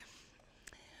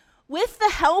With the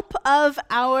help of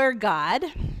our God,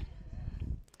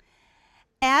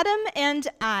 Adam and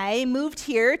I moved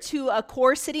here to a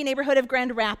core city neighborhood of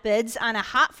Grand Rapids on a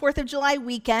hot 4th of July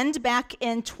weekend back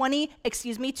in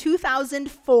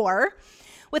 2004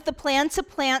 with the plan to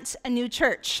plant a new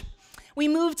church. We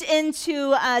moved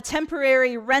into a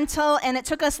temporary rental, and it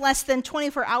took us less than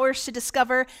 24 hours to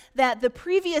discover that the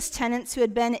previous tenants who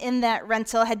had been in that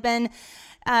rental who had been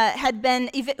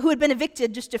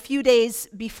evicted just a few days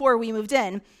before we moved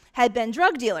in, had been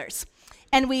drug dealers.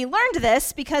 And we learned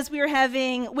this because we were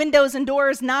having windows and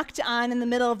doors knocked on in the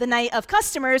middle of the night of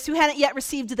customers who hadn't yet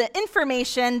received the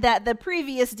information that the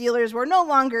previous dealers were no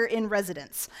longer in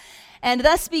residence. And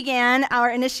thus began our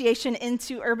initiation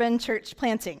into urban church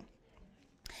planting.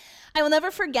 I will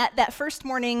never forget that first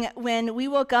morning when we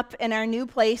woke up in our new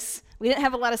place. We didn't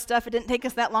have a lot of stuff. It didn't take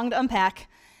us that long to unpack.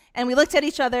 And we looked at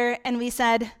each other and we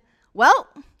said, well,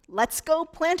 let's go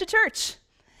plant a church.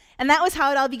 And that was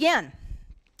how it all began.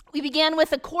 We began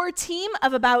with a core team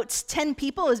of about 10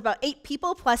 people. It was about 8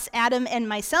 people plus Adam and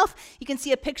myself. You can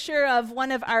see a picture of one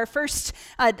of our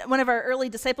early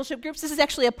discipleship groups. This is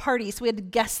actually a party, so we had to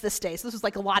guess this day. So this was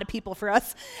like a lot of people for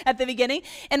us at the beginning.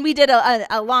 And we did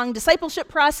a long discipleship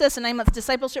process, a 9-month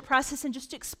discipleship process, and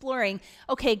just exploring,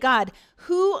 okay, God,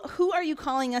 who are you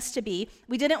calling us to be?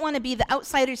 We didn't want to be the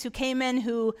outsiders who came in,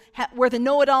 who were the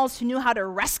know-it-alls, who knew how to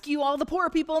rescue all the poor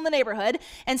people in the neighborhood.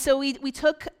 And so we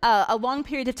took a long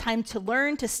period of time to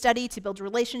learn, to study, to build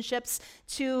relationships,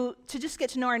 to just get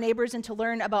to know our neighbors and to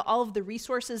learn about all of the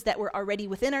resources that were already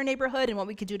within our neighborhood and what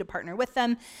we could do to partner with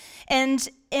them. And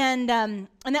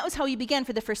that was how we began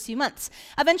for the first few months.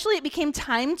 Eventually, it became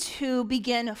time to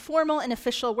begin formal and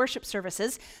official worship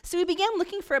services. So we began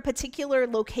looking for a particular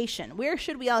location. Where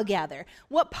should we all gather?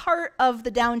 What part of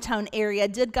the downtown area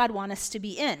did God want us to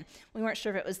be in? We weren't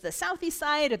sure if it was the southeast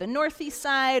side or the northeast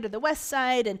side or the west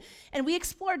side. And we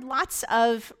explored lots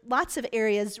of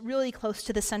areas really close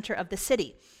to the center of the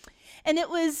city. And it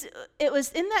was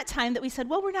in that time that we said,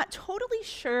 well, we're not totally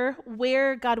sure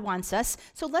where God wants us,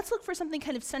 so let's look for something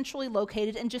kind of centrally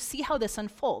located and just see how this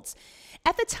unfolds.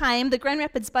 At the time, the Grand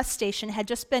Rapids bus station had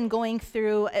just been going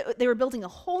through, they were building a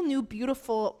whole new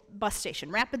beautiful bus station,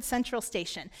 Rapids Central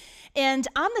Station. And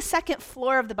on the second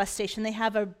floor of the bus station, they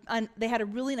had a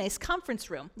really nice conference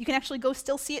room. You can actually go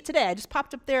still see it today. I just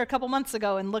popped up there a couple months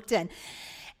ago and looked in.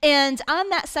 And on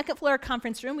that second floor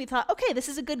conference room, we thought, okay, this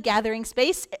is a good gathering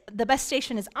space. The bus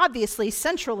station is obviously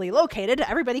centrally located.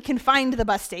 Everybody can find the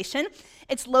bus station.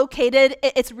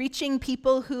 It's reaching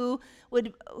people who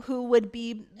would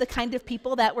be the kind of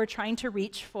people that we're trying to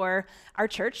reach for our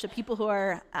church, the people who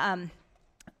are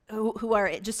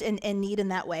just in need in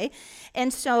that way.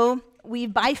 And so we,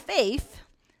 by faith,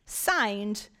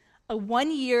 signed a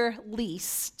 1-year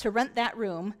lease to rent that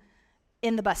room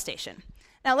in the bus station.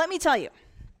 Now, let me tell you,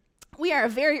 we are a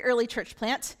very early church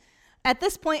plant. At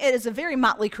this point, it is a very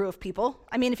motley crew of people.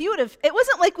 I mean, it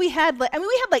wasn't like we had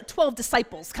 12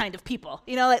 disciples kind of people,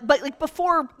 but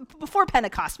before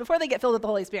Pentecost, before they get filled with the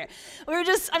Holy Spirit. We're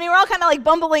all kind of like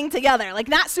bumbling together, like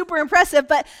not super impressive,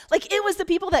 but like it was the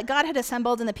people that God had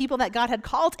assembled and the people that God had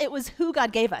called. It was who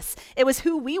God gave us. It was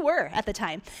who we were at the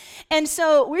time. And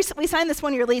so we signed this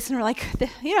 1-year lease and we're like,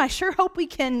 I sure hope we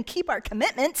can keep our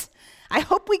commitment. I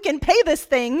hope we can pay this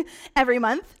thing every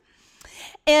month.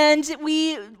 And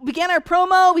we began our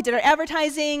promo, we did our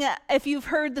advertising. If you've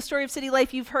heard the story of City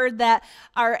Life, you've heard that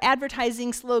our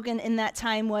advertising slogan in that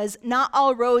time was, not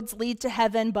all roads lead to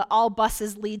heaven, but all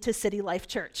buses lead to City Life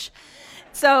Church.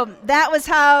 So that was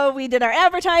how we did our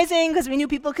advertising, because we knew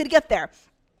people could get there.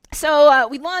 So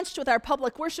we launched with our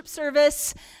public worship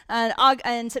service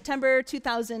in September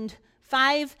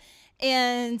 2005.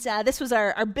 And this was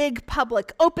our big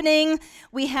public opening.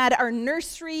 We had our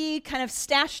nursery kind of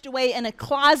stashed away in a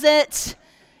closet.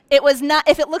 It was not,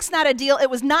 if it looks not ideal, it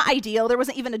was not ideal. There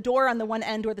wasn't even a door on the one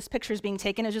end where this picture is being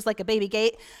taken. It was just like a baby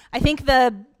gate. I think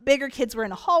the bigger kids were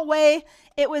in a hallway.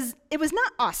 It was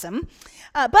not awesome.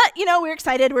 But, we're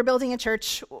excited. We're building a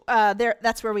church.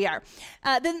 That's where we are.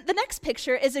 Then the next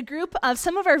picture is a group of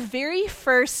some of our very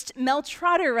first Mel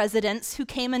Trotter residents who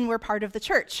came and were part of the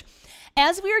church.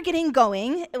 As we were getting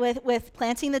going with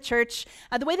planting the church,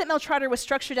 the way that Mel Trotter was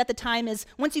structured at the time is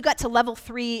once you got to level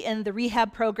 3 in the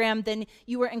rehab program, then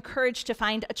you were encouraged to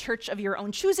find a church of your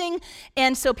own choosing.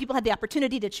 And so people had the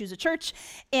opportunity to choose a church.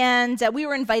 And we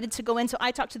were invited to go in. So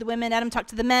I talked to the women, Adam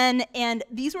talked to the men, and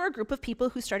these were a group of people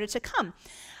who started to come.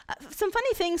 Some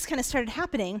funny things kind of started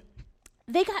happening.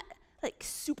 They got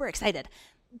super excited.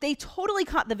 They totally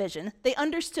caught the vision. They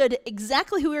understood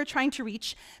exactly who we were trying to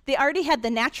reach. They already had the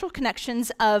natural connections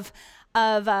of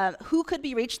who could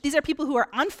be reached. These are people who are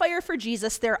on fire for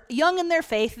Jesus. They're young in their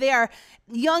faith. They are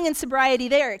young in sobriety.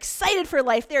 They are excited for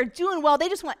life. They're doing well. They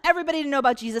just want everybody to know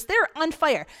about Jesus. They're on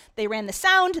fire. They ran the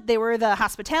sound. They were the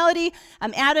hospitality.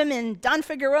 Adam and Don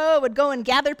Figueroa would go and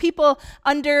gather people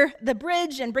under the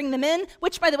bridge and bring them in,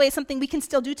 which, by the way, is something we can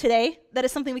still do today. That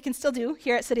is something we can still do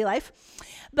here at City Life.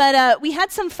 But we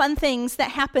had some fun things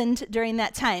that happened during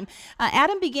that time.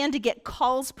 Adam began to get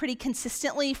calls pretty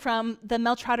consistently from the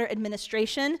Mel Trotter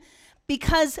administration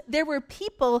because there were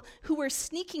people who were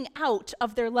sneaking out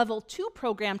of their level 2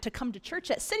 program to come to church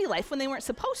at City Life when they weren't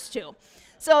supposed to.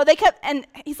 So they kept, and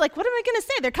he's like, what am I going to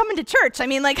say? They're coming to church. I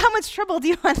mean, like, how much trouble do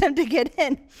you want them to get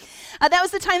in? That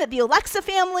was the time that the Alexa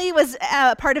family was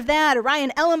part of that.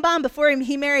 Orion Ellenbaum, before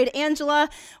he married Angela,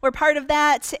 were part of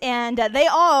that. And they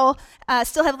all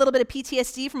still have a little bit of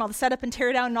PTSD from all the setup and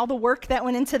tear down and all the work that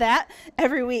went into that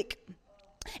every week.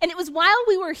 And it was while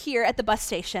we were here at the bus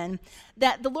station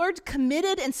that the Lord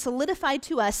committed and solidified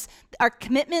to us our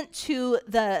commitment to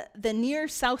the near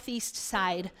southeast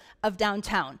side of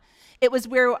downtown. It was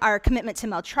where our commitment to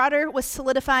Mel Trotter was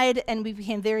solidified, and we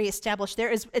became very established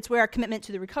there. It's where our commitment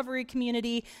to the recovery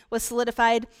community was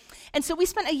solidified. And so we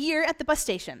spent a year at the bus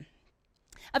station.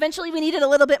 Eventually, we needed a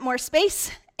little bit more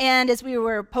space, and as we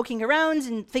were poking around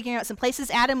and figuring out some places,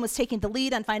 Adam was taking the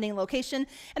lead on finding a location.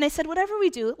 And I said, whatever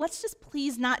we do, let's just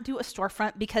please not do a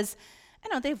storefront because, I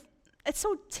don't know, it's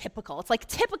so typical. It's like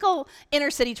typical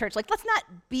inner city church. Like, let's not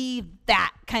be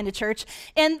that kind of church.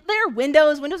 And there are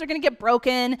windows. Windows are going to get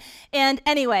broken. And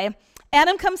anyway,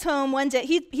 Adam comes home one day.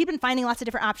 He'd been finding lots of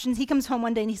different options. He comes home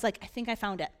one day and he's like, I think I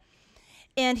found it.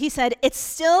 And he said, it's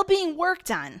still being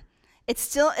worked on. It's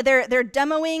still, they're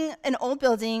demoing an old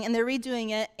building and they're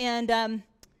redoing it. And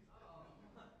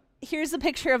here's a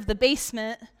picture of the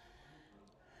basement.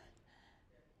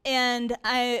 And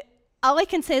all I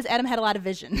can say is Adam had a lot of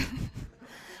vision.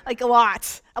 Like a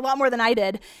lot more than I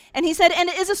did. And he said, and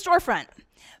it is a storefront.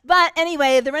 But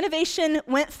anyway, the renovation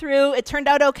went through. It turned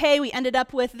out okay. We ended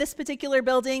up with this particular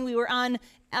building. We were on,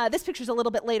 this picture's a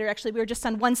little bit later actually. We were just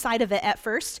on one side of it at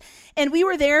first. And we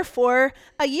were there for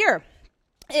a year.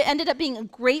 It ended up being a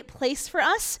great place for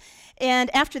us.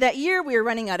 And after that year, we were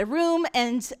running out of room,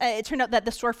 and it turned out that the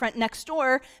storefront next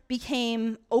door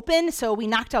became open, so we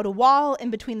knocked out a wall in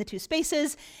between the two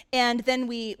spaces, and then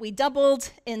we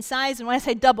doubled in size. And when I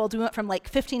say doubled, we went from like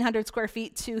 1,500 square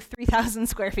feet to 3,000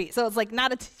 square feet. So it's like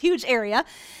not a huge area.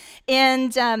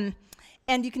 And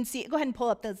you can see, go ahead and pull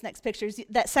up those next pictures.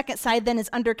 That second side then is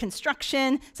under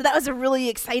construction. So that was a really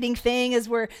exciting thing as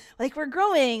we're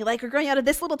growing out of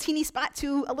this little teeny spot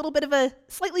to a little bit of a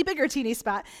slightly bigger teeny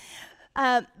spot.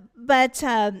 But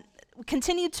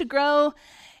continued to grow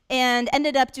and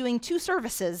ended up doing 2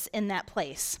 services in that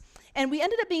place. And we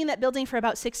ended up being in that building for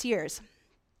about 6 years.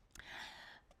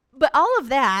 But all of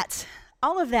that,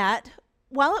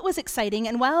 while it was exciting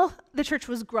and while the church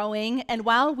was growing and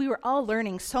while we were all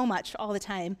learning so much all the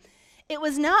time, it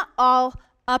was not all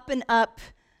up and up,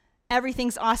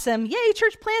 everything's awesome, yay,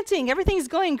 church planting, everything's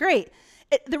going great.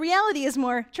 The reality is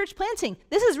more, church planting,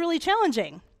 this is really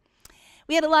challenging.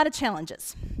 We had a lot of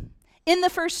challenges. In the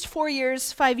first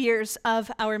 5 years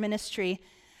of our ministry,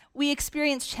 we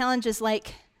experienced challenges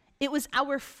like it was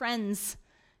our friends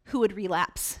who would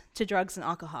relapse to drugs and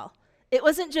alcohol. It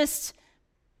wasn't just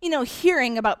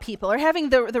hearing about people or having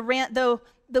the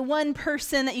one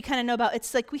person that you kind of know about.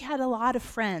 It's like we had a lot of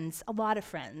friends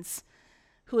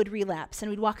who would relapse,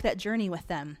 and we'd walk that journey with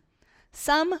them.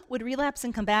 Some would relapse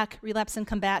and come back.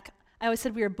 I always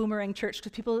said we were a boomerang church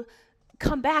because people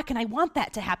come back, and I want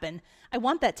that to happen. I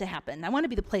want to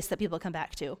be the place that people come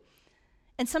back to.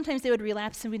 And sometimes they would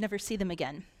relapse, and we'd never see them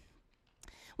again.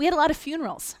 We had a lot of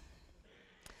funerals.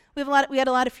 We had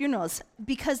a lot of funerals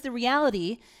because the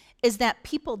reality is that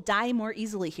people die more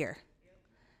easily here.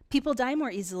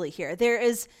 There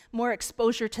is more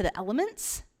exposure to the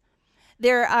elements.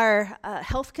 There are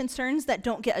health concerns that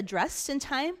don't get addressed in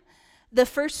time. The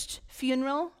first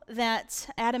funeral that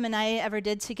Adam and I ever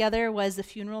did together was a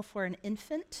funeral for an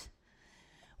infant.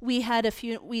 We did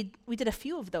a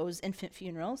few of those infant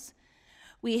funerals.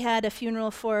 We had a funeral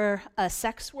for a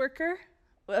sex worker,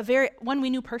 one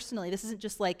we knew personally. This isn't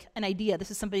just like an idea.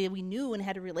 This is somebody we knew and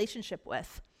had a relationship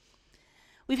with.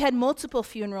 We've had multiple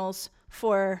funerals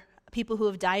for people who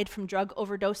have died from drug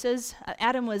overdoses.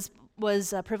 Adam was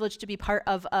privileged to be part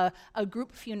of a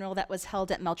group funeral that was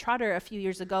held at Mel Trotter a few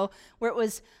years ago, where it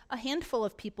was a handful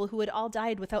of people who had all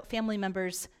died without family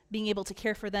members being able to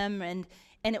care for them, and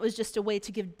it was just a way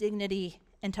to give dignity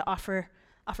and to offer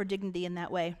dignity in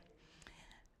that way.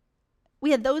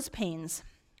 We had those pains.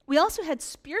 We also had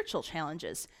spiritual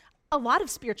challenges. a lot of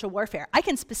spiritual warfare. I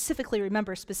can specifically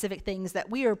remember specific things that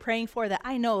we were praying for that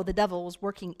I know the devil was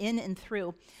working in and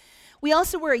through. We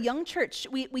also were a young church.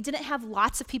 We didn't have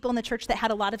lots of people in the church that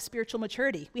had a lot of spiritual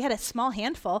maturity. We had a small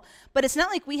handful, but it's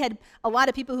not like we had a lot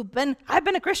of people I've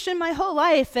been a Christian my whole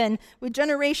life, and with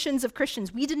generations of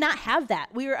Christians. We did not have that.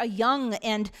 We were a young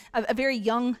and a very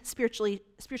young, spiritually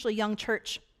young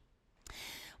church.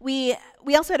 We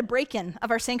also had a break-in of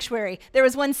our sanctuary. There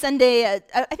was one Sunday,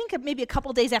 I think maybe a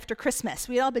couple days after Christmas.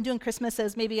 We had all been doing Christmas, it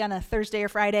was maybe on a Thursday or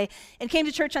Friday, and came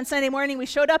to church on Sunday morning. We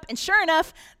showed up, and sure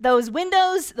enough, those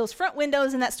front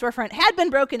windows in that storefront had been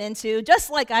broken into,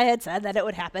 just like I had said that it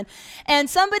would happen. And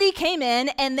somebody came in,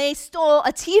 and they stole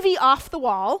a TV off the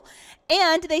wall,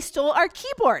 and they stole our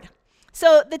keyboard.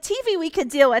 So the TV we could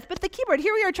deal with, but the keyboard,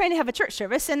 here we are trying to have a church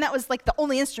service, and that was like the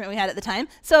only instrument we had at the time.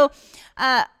 So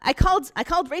I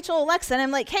called Rachel Alexa, and I'm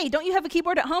like, hey, don't you have a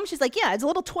keyboard at home? She's like, yeah, it's a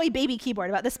little toy baby keyboard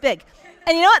about this big.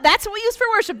 And you know what? That's what we used for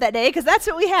worship that day, because that's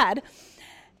what we had.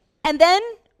 And then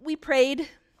we prayed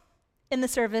in the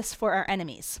service for our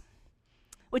enemies,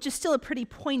 which is still a pretty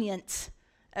poignant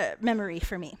memory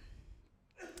for me.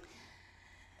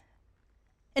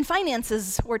 And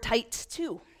finances were tight,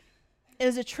 too. It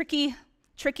was a tricky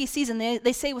season.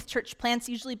 They say with church plants,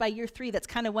 usually by year 3, that's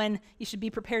kind of when you should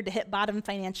be prepared to hit bottom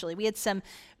financially. We had some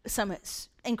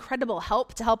incredible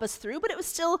help to help us through, but it was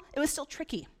still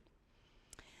tricky.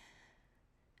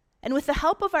 And with the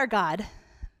help of our God,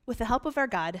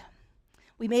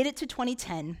 we made it to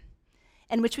 2010,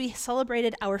 in which we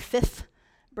celebrated our 5th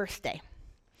birthday.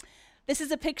 This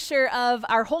is a picture of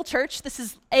our whole church. This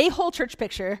is a whole church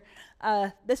picture.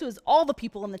 This was all the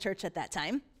people in the church at that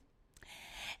time.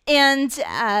 And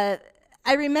I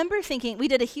remember thinking, we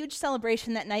did a huge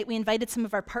celebration that night. We invited some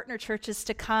of our partner churches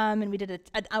to come, and we did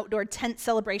an outdoor tent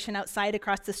celebration outside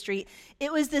across the street.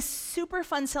 It was this super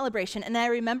fun celebration, and I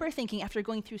remember thinking, after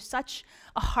going through such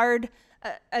a hard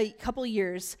a couple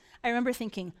years, I remember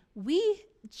thinking, we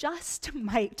just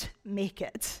might make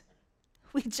it.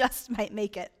 We just might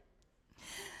make it.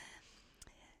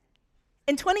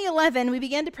 In 2011, we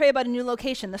began to pray about a new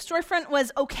location. The storefront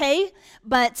was okay,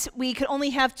 but we could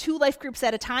only have 2 life groups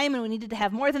at a time, and we needed to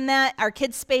have more than that. Our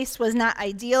kids' space was not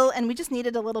ideal, and we just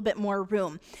needed a little bit more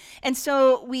room. And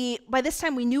so by this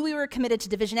time, we knew we were committed to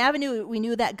Division Avenue. We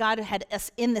knew that God had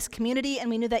us in this community, and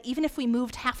we knew that even if we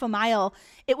moved half a mile,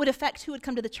 it would affect who would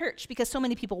come to the church, because so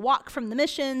many people walk from the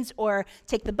missions or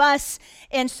take the bus.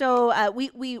 And so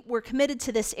we were committed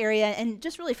to this area and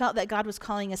just really felt that God was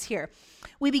calling us here.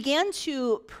 We began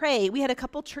to pray. We had a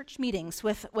couple church meetings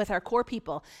with our core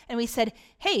people, and we said,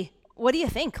 hey, what do you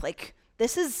think?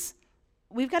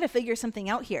 We've got to figure something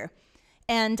out here.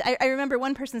 And I remember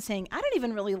one person saying, I don't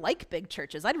even really like big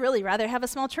churches. I'd really rather have a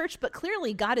small church, but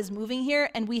clearly God is moving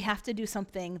here, and we have to do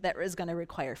something that is going to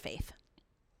require faith.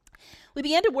 We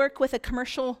began to work with a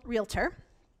commercial realtor,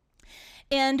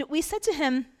 and we said to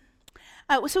him,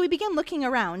 so we began looking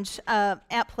around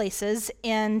at places,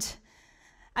 and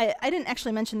I didn't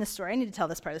actually mention this story. I need to tell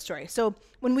this part of the story. So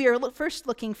when we were first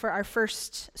looking for our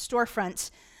first storefront,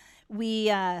 we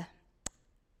had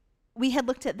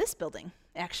looked at this building,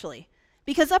 actually.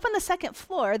 Because up on the second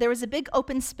floor, there was a big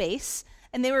open space,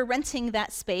 and they were renting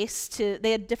that space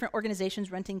they had different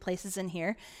organizations renting places in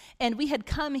here. And we had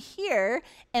come here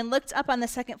and looked up on the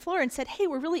second floor and said, hey,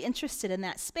 we're really interested in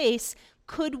that space.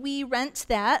 Could we rent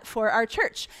that for our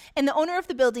church? And the owner of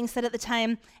the building said at the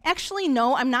time, actually,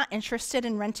 no, I'm not interested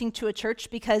in renting to a church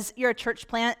because you're a church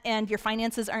plant and your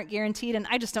finances aren't guaranteed, and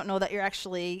I just don't know that you're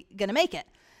actually going to make it.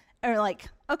 And we're like,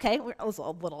 okay, it was a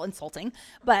little insulting,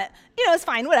 but it's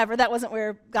fine, whatever. That wasn't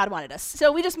where God wanted us.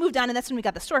 So we just moved on, and that's when we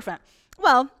got the storefront.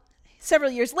 Well, several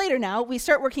years later now, we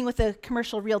start working with a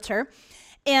commercial realtor,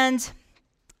 and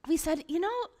we said,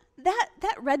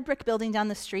 that red brick building down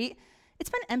the street, it's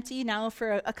been empty now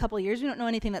for a couple years. We don't know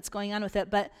anything that's going on with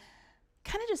it, but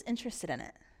kind of just interested in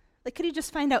it. Could you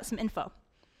just find out some info?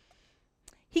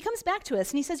 He comes back to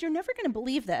us, and he says, you're never going to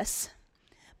believe this,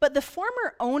 but the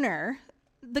former owner,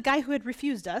 the guy who had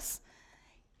refused us,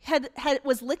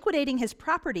 was liquidating his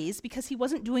properties because he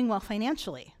wasn't doing well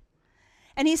financially.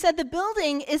 And he said the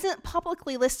building isn't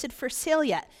publicly listed for sale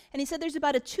yet. And he said there's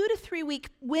about a 2 to 3 week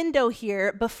window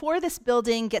here before this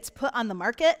building gets put on the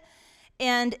market.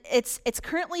 And it's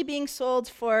currently being sold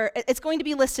it's going to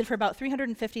be listed for about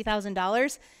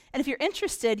 $350,000. And if you're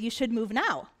interested, you should move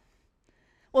now.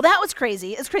 Well, that was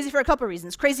crazy. It's crazy for a couple of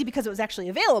reasons. Crazy because it was actually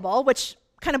available, which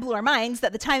kind of blew our minds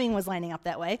that the timing was lining up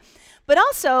that way. But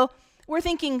also, we're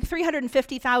thinking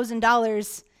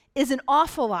 $350,000 is an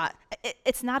awful lot.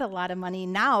 It's not a lot of money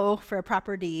now for a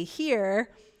property here,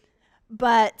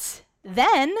 but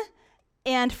then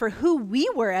And for who we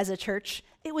were as a church,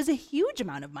 it was a huge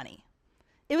amount of money.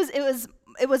 It was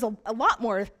a lot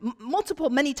more,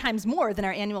 many times more than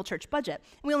our annual church budget.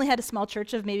 And we only had a small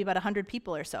church of maybe about 100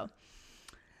 people or so.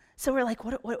 So we're like,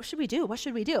 what should we do? What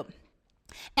should we do?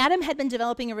 Adam had been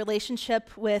developing a relationship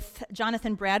with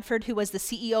Jonathan Bradford, who was the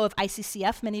CEO of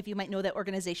ICCF. Many of you might know that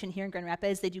organization here in Grand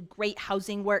Rapids. They do great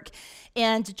housing work.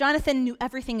 And Jonathan knew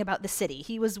everything about the city.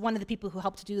 He was one of the people who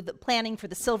helped do the planning for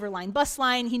the Silver Line bus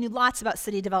line. He knew lots about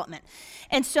city development.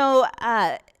 And so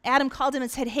Adam called him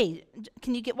and said, hey,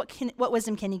 what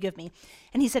wisdom can you give me?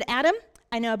 And he said, Adam,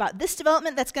 I know about this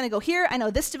development that's going to go here. I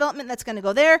know this development that's going to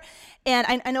go there.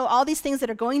 And I know all these things that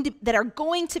are going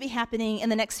to be happening in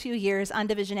the next few years on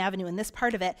Division Avenue in this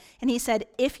part of it. And he said,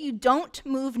 if you don't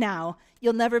move now,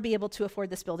 you'll never be able to afford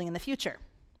this building in the future.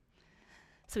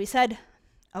 So he said,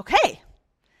 okay,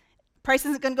 price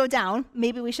isn't going to go down.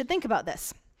 Maybe we should think about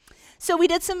this. So we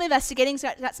did some investigating,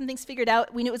 got some things figured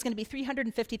out. We knew it was going to be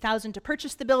 $350,000 to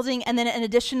purchase the building, and then an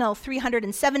additional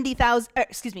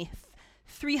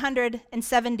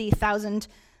 $370,000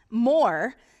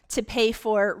 more to pay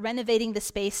for renovating the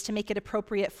space to make it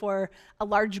appropriate for a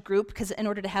large group, because in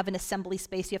order to have an assembly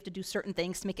space, you have to do certain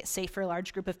things to make it safe for a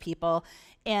large group of people,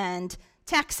 and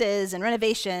taxes and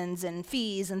renovations and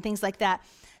fees and things like that.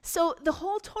 So the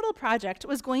whole total project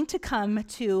was going to come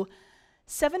to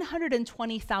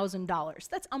 $720,000.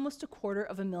 That's almost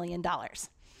 $250,000.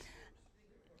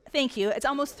 Thank you. It's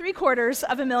almost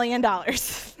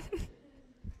 $750,000.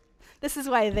 This is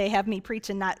why they have me preach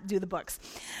and not do the books.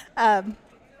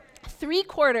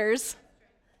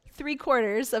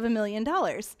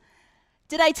 $750,000.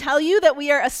 Did I tell you that we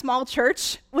are a small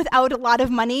church without a lot of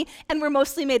money and we're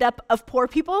mostly made up of poor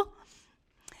people?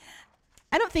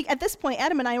 I don't think at this point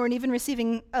Adam and I weren't even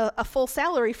receiving a full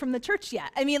salary from the church yet.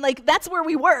 I mean, that's where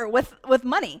we were with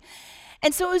money.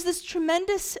 And so it was this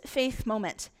tremendous faith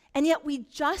moment. And yet we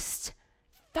just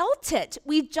felt it.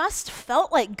 We just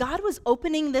felt like God was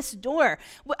opening this door.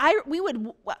 I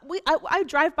would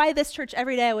drive by this church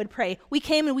every day. I would pray. We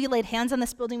came and we laid hands on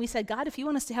this building. We said, God, if you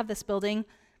want us to have this building,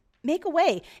 make a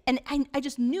way. And we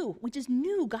just knew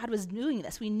God was doing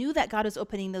this. We knew that God was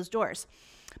opening those doors.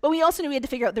 But we also knew we had to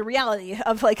figure out the reality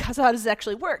of so how does it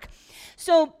actually work?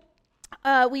 So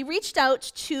we reached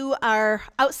out to our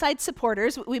outside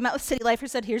supporters. We met with City Life, who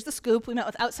said, here's the scoop. We met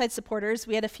with outside supporters.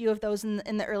 We had a few of those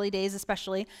in the early days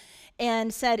especially,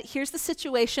 and said, here's the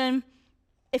situation.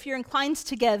 If you're inclined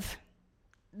to give,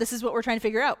 this is what we're trying to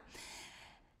figure out.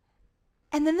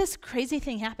 And then this crazy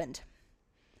thing happened.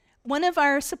 One of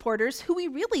our supporters, who we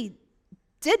really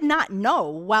did not know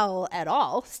well at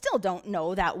all, still don't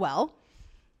know that well,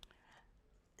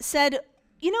 said,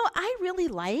 I really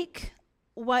like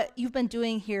what you've been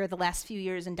doing here the last few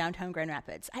years in downtown Grand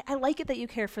Rapids. I like it that you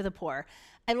care for the poor.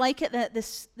 I like it that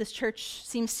this church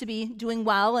seems to be doing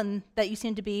well and that you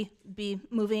seem to be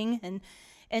moving.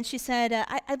 And she said,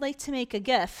 I'd like to make a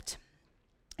gift.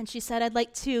 And she said, I'd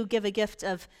like to give a gift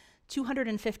of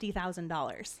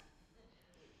 $250,000.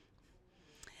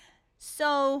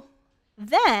 So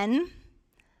then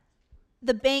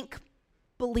the bank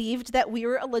believed that we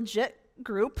were a legit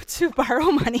group to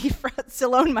borrow money, to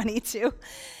loan money to.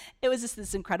 It was just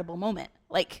this incredible moment.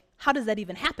 How does that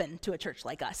even happen to a church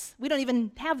like us? We don't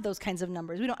even have those kinds of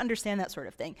numbers. We don't understand that sort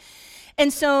of thing.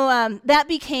 And so that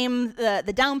became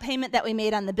the down payment that we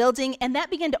made on the building, and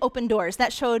that began to open doors.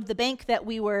 That showed the bank that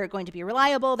we were going to be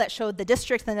reliable. That showed the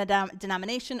district and the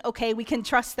denomination, okay, we can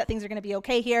trust that things are going to be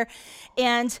okay here.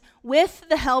 And with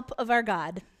the help of our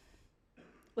God,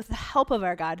 we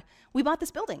bought this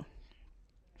building.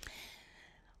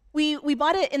 We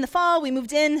bought it in the fall, we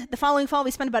moved in. The following fall,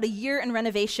 we spent about a year in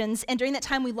renovations, and during that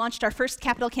time, we launched our first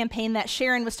capital campaign that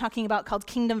Sharon was talking about called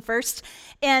Kingdom First,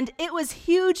 and it was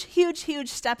huge, huge, huge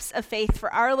steps of faith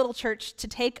for our little church to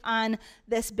take on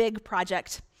this big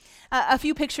project. A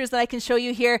few pictures that I can show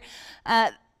you here.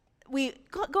 We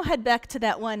go ahead back to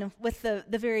that one with the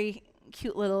very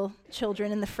cute little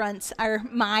children in the front,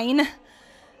 mine.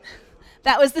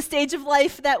 That was the stage of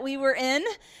life that we were in.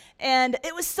 And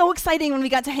it was so exciting when we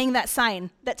got to hang that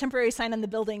temporary sign on the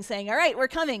building saying, all right, we're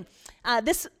coming.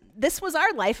 This was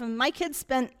our life, and my kids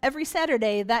spent every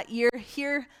Saturday that year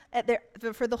here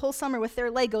for the whole summer with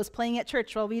their Legos playing at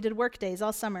church while we did work days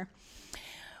all summer.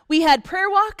 We had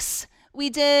prayer walks. We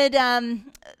did,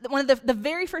 one of the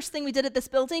very first thing we did at this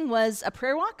building was a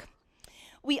prayer walk.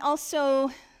 We also,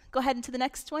 go ahead into the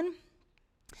next one.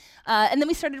 And then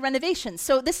we started renovations.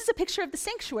 So this is a picture of the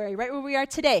sanctuary, right where we are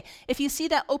today. If you see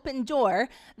that open door,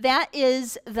 that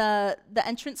is the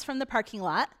entrance from the parking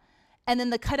lot. And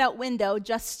then the cutout window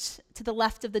just to the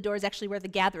left of the door is actually where the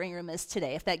gathering room is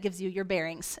today, if that gives you your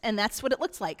bearings. And that's what it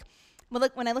looks like. Well,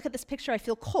 look, when I look at this picture, I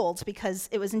feel cold because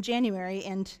it was in January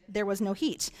and there was no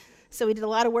heat. So we did a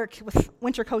lot of work with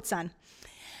winter coats on.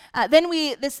 Then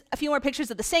a few more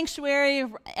pictures of the sanctuary,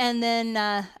 and then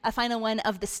a final one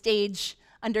of the stage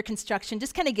under construction.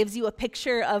 Just kind of gives you a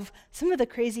picture of some of the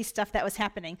crazy stuff that was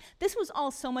happening. This was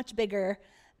all so much bigger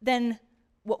than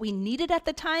what we needed at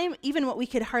the time, even what we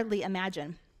could hardly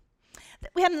imagine.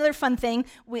 We had another fun thing.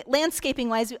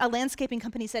 Landscaping-wise, a landscaping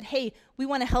company said, hey, we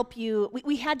want to help you.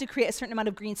 We had to create a certain amount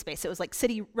of green space. It was like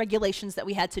city regulations that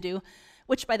we had to do,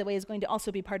 which, by the way, is going to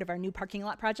also be part of our new parking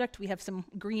lot project. We have some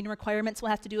green requirements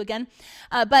we'll have to do again.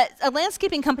 But a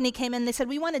landscaping company came in. They said,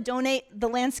 we want to donate the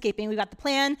landscaping. We got the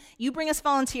plan. You bring us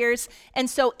volunteers. And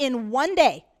so in one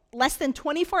day, less than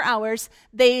 24 hours,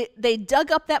 they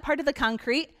dug up that part of the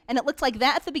concrete, and it looked like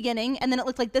that at the beginning, and then it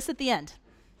looked like this at the end.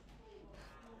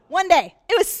 One day.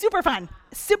 It was super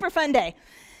fun day.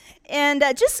 And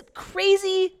just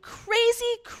crazy,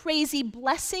 crazy, crazy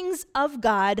blessings of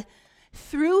God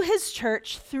through his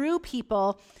church, through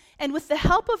people, and with the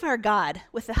help of our God,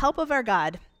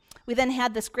 we then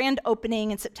had this grand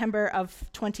opening in September of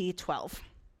 2012.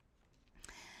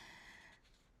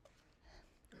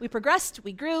 We progressed,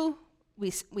 we grew, we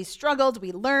struggled,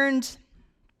 we learned,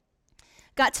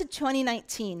 got to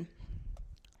 2019.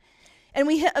 And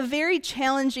we hit a very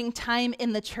challenging time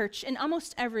in the church in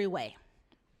almost every way.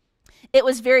 It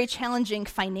was very challenging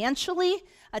financially.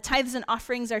 Tithes and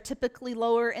offerings are typically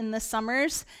lower in the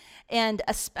summers, and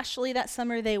especially that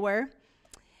summer they were.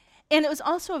 And it was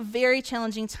also a very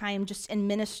challenging time just in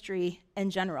ministry in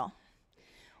general.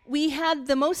 We had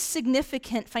the most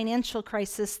significant financial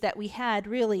crisis that we had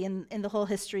really in the whole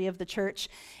history of the church.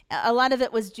 A lot of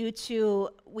it was due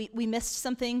to, we missed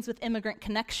some things with Immigrant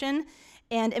Connection,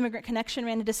 and Immigrant Connection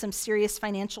ran into some serious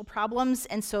financial problems,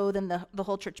 and so then the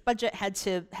whole church budget had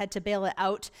to bail it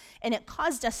out, and it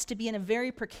caused us to be in a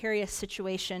very precarious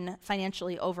situation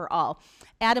financially overall.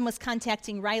 Adam was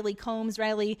contacting Riley Combs.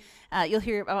 Riley, you'll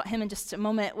hear about him in just a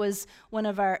moment, was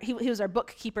he was our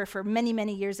bookkeeper for many,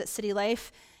 many years at City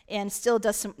Life, and still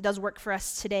does work for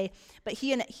us today. But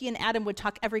he and Adam would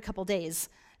talk every couple days,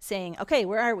 saying, okay,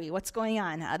 where are we? What's going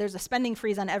on? There's a spending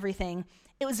freeze on everything.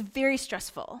 It was very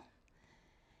stressful.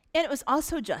 And it was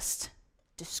also just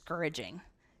discouraging.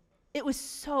 It was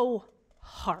so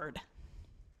hard.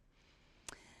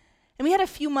 And we had a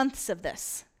few months of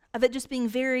it just being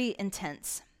very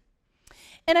intense.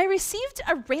 And I received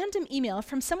a random email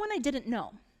from someone I didn't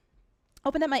know.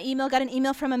 Opened up my email, got an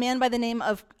email from a man by the name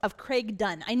of Craig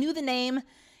Dunn. I knew the name.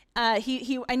 I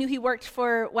knew he worked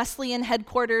for Wesleyan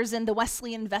headquarters and the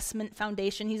Wesleyan Investment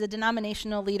Foundation. He's a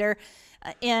denominational leader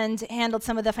and handled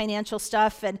some of the financial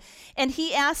stuff. And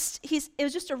it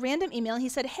was just a random email. He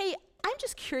said, hey, I'm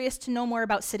just curious to know more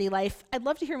about City Life. I'd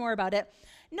love to hear more about it.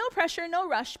 No pressure, no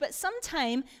rush, but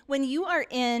sometime when you are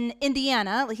in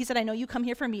Indiana, like he said, I know you come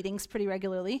here for meetings pretty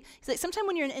regularly. He's like, sometime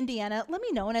when you're in Indiana, let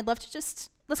me know, and I'd love to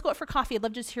let's go out for coffee. I'd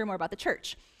love to just hear more about the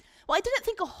church. Well, I didn't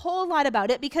think a whole lot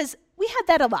about it because we had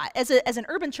that a lot. As an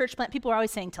urban church plant, people were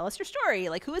always saying, tell us your story.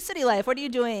 Like, who is City Life? What are you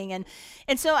doing?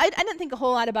 And so I didn't think a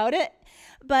whole lot about it.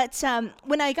 But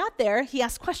when I got there, he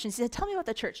asked questions. He said, tell me about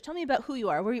the church. Tell me about who you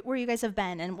are, where you guys have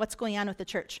been, and what's going on with the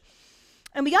church.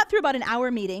 And we got through about an hour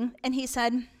meeting, and he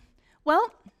said,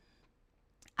 well,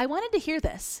 I wanted to hear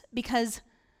this because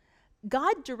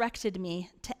God directed me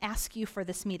to ask you for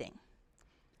this meeting.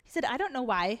 He said, I don't know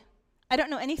why. I don't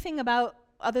know anything about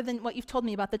other than what you've told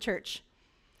me about the church.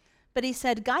 But he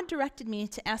said, God directed me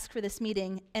to ask for this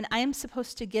meeting, and I am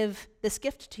supposed to give this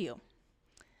gift to you.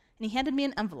 And he handed me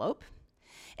an envelope,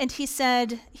 and he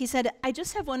said, I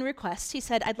just have one request. He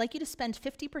said, I'd like you to spend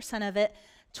 50% of it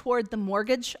toward the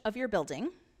mortgage of your building,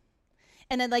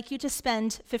 and I'd like you to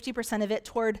spend 50% of it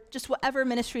toward just whatever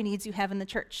ministry needs you have in the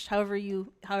church, however you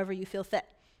feel fit,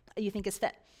 you think is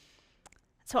fit.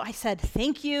 So I said,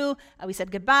 thank you. We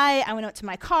said goodbye. I went out to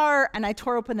my car, and I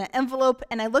tore open the envelope,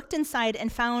 and I looked inside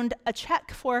and found a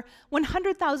check for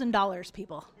 $100,000,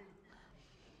 people.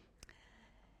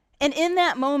 And in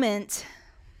that moment,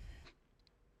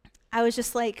 I was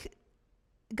just like,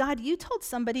 God, you told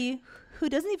somebody who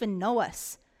doesn't even know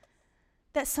us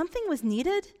that something was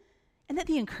needed and that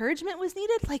the encouragement was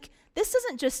needed. Like, this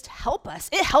doesn't just help us.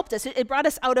 It helped us. It brought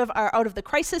us out of the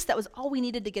crisis. That was all we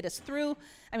needed to get us through.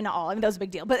 I mean, not all. I mean, that was a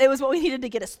big deal. But it was what we needed to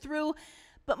get us through.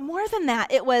 But more than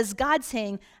that, it was God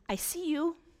saying, I see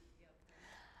you.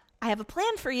 I have a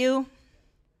plan for you.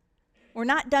 We're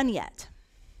not done yet.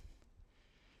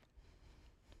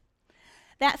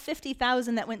 That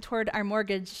 $50,000 that went toward our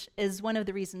mortgage is one of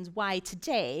the reasons why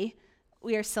today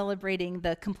we are celebrating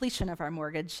the completion of our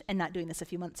mortgage and not doing this a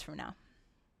few months from now,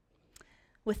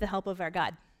 with the help of our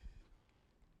God.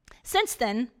 Since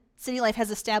then, City Life has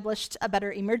established a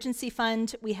better emergency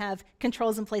fund. We have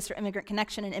controls in place for Immigrant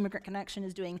Connection, and Immigrant Connection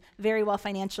is doing very well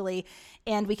financially,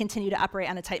 and we continue to operate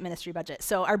on a tight ministry budget.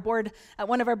 So our board,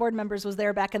 one of our board members was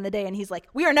there back in the day, and he's like,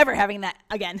 we are never having that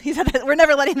again. He said, we're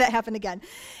never letting that happen again.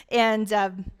 And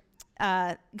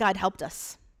God helped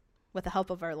us with the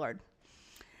help of our Lord.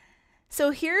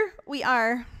 So here we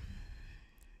are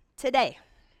today.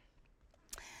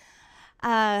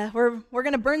 We're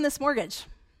going to burn this mortgage.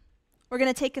 We're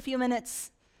going to take a few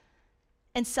minutes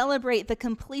and celebrate the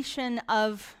completion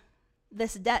of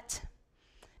this debt.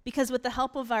 Because with the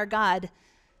help of our God,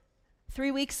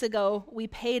 3 weeks ago, we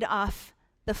paid off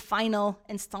the final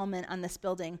installment on this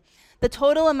building. The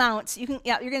total amount, you're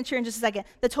going to cheer in just a second.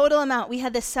 The total amount, we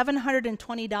had this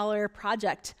 $720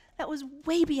 project that was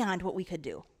way beyond what we could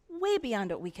do. Way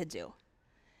beyond what we could do.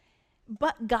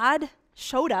 But God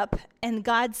showed up and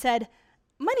God said,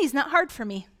 money's not hard for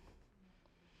me.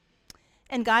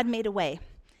 And God made a way.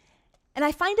 And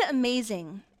I find it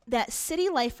amazing that City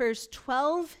Lifers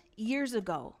 12 years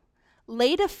ago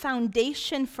laid a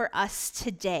foundation for us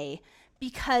today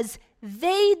because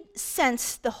they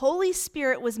sensed the Holy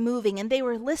Spirit was moving and they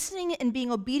were listening and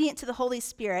being obedient to the Holy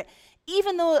Spirit,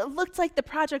 even though it looked like the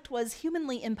project was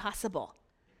humanly impossible.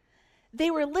 They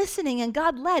were listening and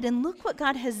God led, and look what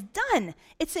God has done.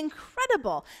 It's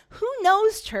incredible. Who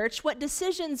knows, church, what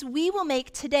decisions we will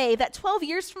make today that 12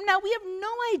 years from now, we have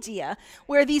no idea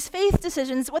where these faith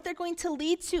decisions, what they're going to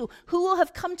lead to, who will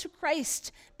have come to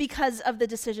Christ because of the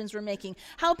decisions we're making,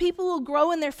 how people will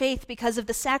grow in their faith because of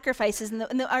the sacrifices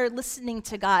and are listening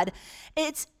to God.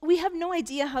 We have no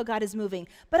idea how God is moving,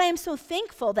 but I am so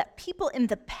thankful that people in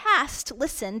the past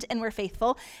listened and were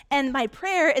faithful, and my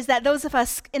prayer is that those of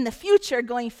us in the future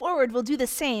going forward will do the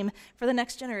same for the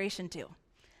next generation too.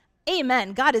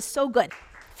 Amen. God is so good.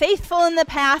 Faithful in the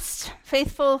past,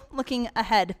 faithful looking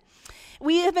ahead.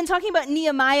 We have been talking about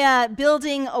Nehemiah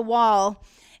building a wall,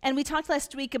 and we talked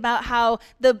last week about how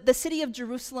the city of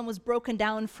Jerusalem was broken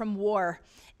down from war.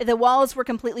 The walls were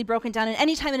completely broken down, and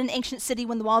anytime in an ancient city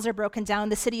when the walls are broken down,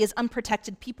 the city is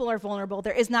unprotected, people are vulnerable,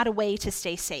 there is not a way to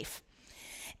stay safe.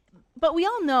 But we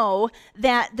all know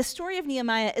that the story of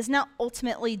Nehemiah is not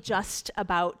ultimately just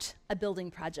about a building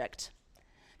project.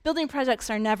 Building projects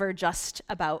are never just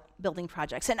about building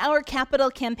projects. And our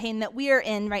capital campaign that we are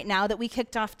in right now, that we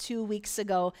kicked off 2 weeks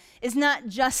ago, is not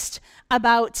just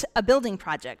about a building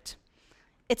project.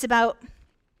 It's about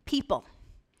people.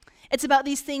 It's about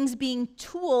these things being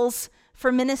tools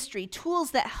for ministry,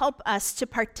 tools that help us to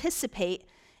participate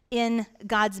in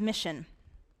God's mission.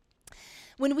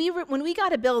 When we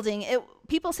got a building,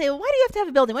 people say, well, why do you have to have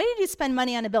a building? Why did you spend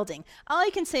money on a building? All I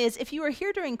can say is if you were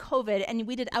here during COVID and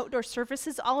we did outdoor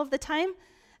services all of the time,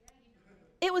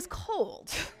 it was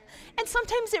cold. And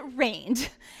sometimes it rained.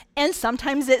 And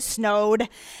sometimes it snowed.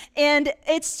 And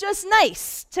it's just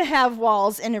nice to have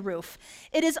walls and a roof.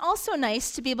 It is also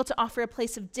nice to be able to offer a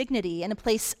place of dignity and a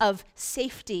place of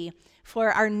safety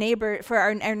for our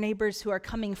neighbors who are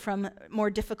coming from more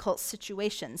difficult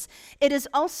situations. It is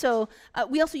also,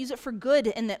 we also use it for good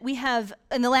in that we have,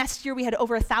 in the last year, we had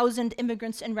over 1,000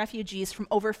 immigrants and refugees from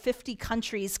over 50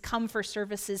 countries come for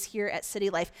services here at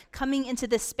City Life, coming into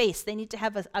this space. They need to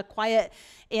have a quiet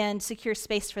and secure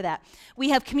space for that. We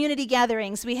have community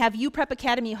gatherings. We have UPrep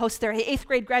Academy host their 8th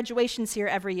grade graduations here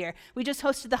every year. We just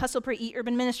hosted the Hustle Pray Eat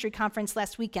Urban Ministry Conference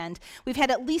last weekend. We've had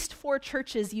at least 4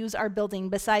 churches use our building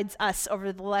besides us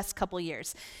over the last couple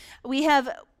years. We have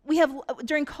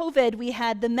during COVID, we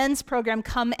had the men's program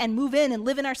come and move in and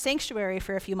live in our sanctuary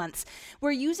for a few months.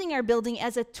 We're using our building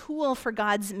as a tool for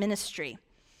God's ministry.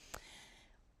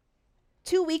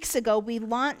 2 weeks ago, we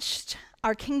launched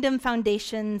our Kingdom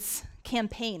Foundations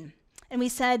campaign. And we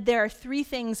said there are 3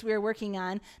 things we are working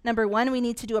on. Number 1, we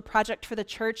need to do a project for the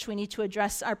church. We need to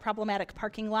address our problematic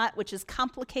parking lot, which is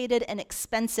complicated and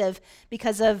expensive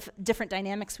because of different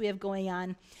dynamics we have going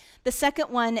on. The second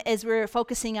one is we're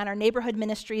focusing on our neighborhood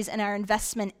ministries and our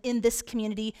investment in this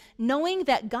community, knowing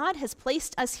that God has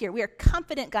placed us here. We are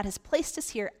confident God has placed us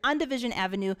here on Division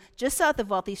Avenue, just south of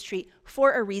Wealthy Street,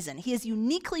 for a reason. He has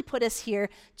uniquely put us here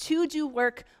to do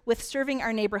work with serving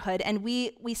our neighborhood, and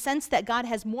we sense that God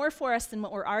has more for us than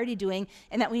what we're already doing,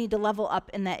 and that we need to level up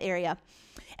in that area.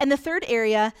 And the third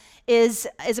area is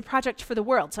a project for the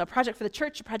world. So a project for the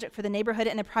church, a project for the neighborhood,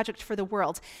 and a project for the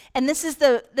world. And this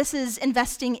is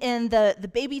investing in the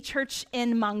baby church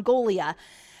in Mongolia.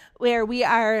 where we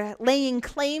are laying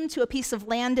claim to a piece of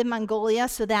land in Mongolia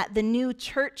so that the new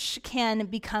church can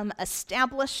become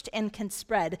established and can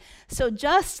spread. So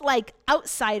just like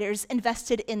outsiders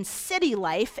invested in city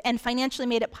life and financially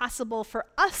made it possible for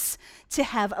us to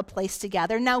have a place to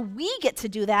gather, now we get to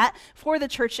do that for the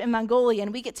church in Mongolia,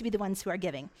 and we get to be the ones who are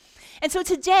giving. And so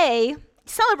today,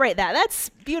 celebrate that. That's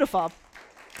beautiful.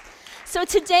 So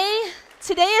today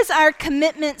is our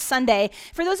Commitment Sunday.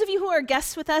 For those of you who are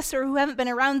guests with us or who haven't been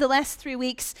around the last 3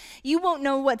 weeks, you won't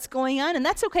know what's going on, and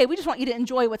that's okay. We just want you to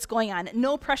enjoy what's going on.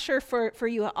 No pressure for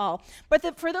you at all.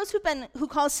 But for those who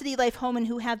call City Life home and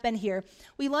who have been here,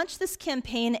 we launched this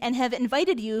campaign and have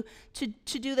invited you to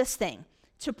do this thing,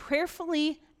 to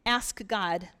prayerfully ask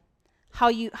God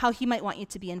how he might want you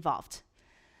to be involved.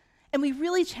 And we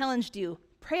really challenged you,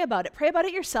 pray about it. Pray about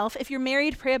it yourself. If you're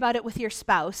married, pray about it with your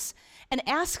spouse. And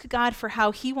ask God for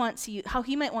how he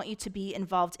might want you to be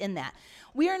involved in that.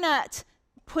 We are not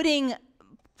putting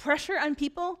pressure on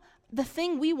people. The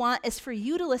thing we want is for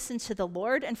you to listen to the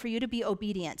Lord and for you to be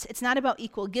obedient. It's not about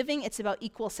equal giving, it's about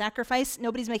equal sacrifice.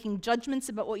 Nobody's making judgments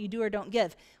about what you do or don't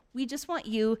give. We just want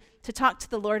you to talk to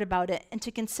the Lord about it and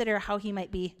to consider how he might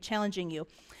be challenging you.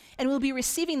 And we'll be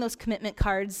receiving those commitment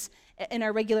cards in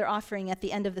our regular offering at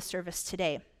the end of the service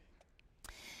today.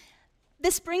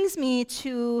 This brings me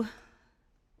to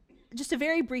just a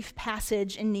very brief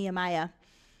passage in Nehemiah.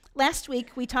 Last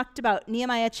week, we talked about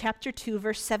Nehemiah chapter 2,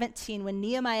 verse 17, when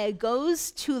Nehemiah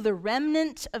goes to the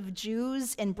remnant of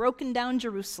Jews in broken down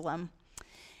Jerusalem.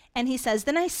 And he says,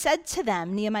 "Then I said to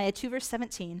them," Nehemiah 2, verse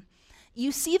 17,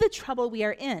 "You see the trouble we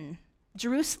are in.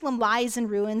 Jerusalem lies in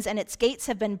ruins, and its gates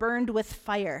have been burned with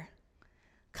fire.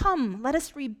 Come, let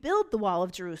us rebuild the wall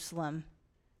of Jerusalem,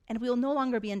 and we will no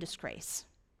longer be in disgrace."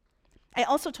 I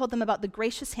also told them about the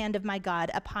gracious hand of my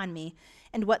God upon me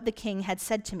and what the king had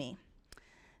said to me.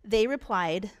 They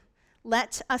replied,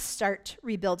 "Let us start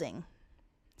rebuilding."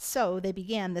 So they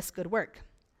began this good work.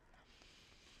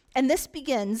 And this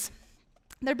begins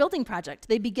their building project.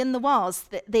 They begin the walls.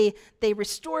 They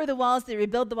restore the walls. They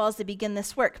rebuild the walls. They begin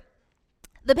this work.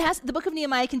 The book of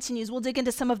Nehemiah continues. We'll dig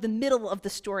into some of the middle of the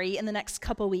story in the next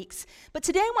couple weeks. But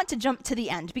today I want to jump to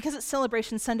the end because it's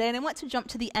Celebration Sunday, and I want to jump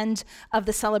to the end of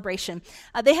the celebration.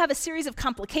 They have a series of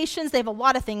complications. They have a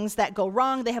lot of things that go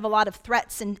wrong. They have a lot of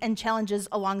threats and challenges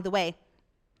along the way.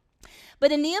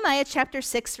 But in Nehemiah chapter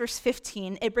 6, verse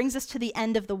 15, it brings us to the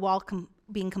end of the wall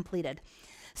being completed.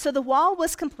 So the wall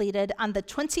was completed on the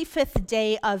 25th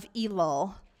day of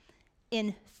Elul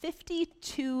in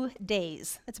 52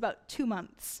 days. That's about 2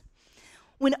 months.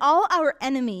 When all our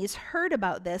enemies heard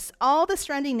about this, all the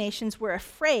surrounding nations were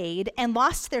afraid and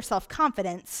lost their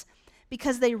self-confidence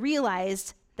because they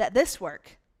realized that this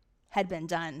work had been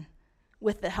done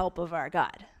with the help of our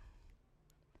God.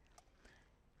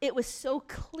 It was so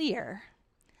clear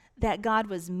that God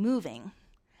was moving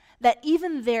that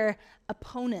even their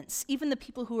opponents, even the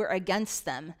people who were against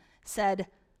them, said,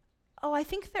 "Oh, I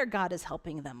think their God is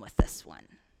helping them with this one."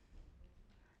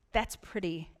 That's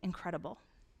pretty incredible.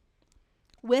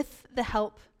 With the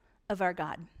help of our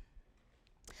God.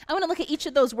 I want to look at each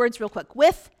of those words real quick.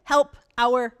 With help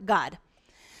our God.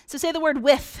 So say the word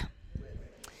with.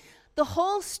 The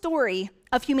whole story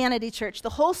of Humanity Church,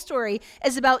 the whole story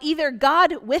is about either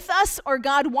God with us or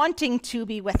God wanting to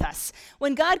be with us.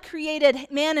 When God created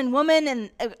man and woman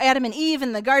and Adam and Eve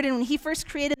in the garden, when he first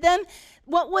created them,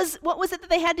 what was it that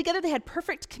they had together? They had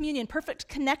perfect communion, perfect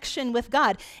connection with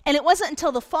God. And it wasn't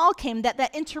until the fall came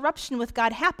that interruption with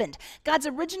God happened. God's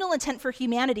original intent for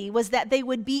humanity was that they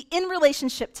would be in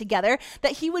relationship together,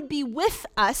 that he would be with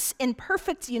us in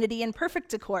perfect unity and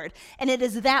perfect accord. And it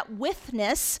is that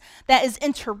withness that is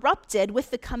interrupted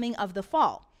with the coming of the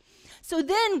fall. So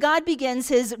then God begins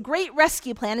his great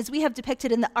rescue plan, as we have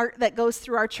depicted in the art that goes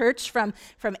through our church from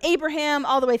Abraham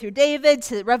all the way through David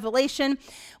to Revelation.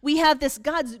 We have this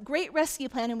God's great rescue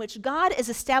plan in which God is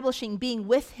establishing being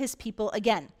with his people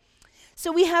again.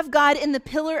 So we have God in the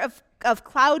pillar of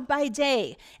cloud by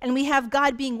day, and we have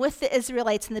God being with the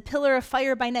Israelites in the pillar of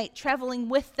fire by night, traveling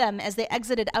with them as they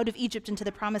exited out of Egypt into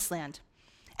the promised land.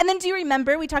 And then do you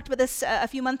remember, we talked about this a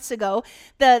few months ago,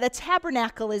 the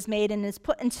tabernacle is made and is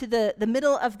put into the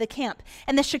middle of the camp.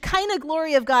 And the Shekinah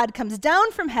glory of God comes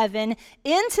down from heaven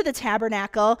into the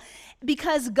tabernacle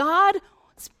because God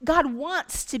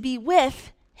wants to be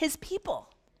with his people.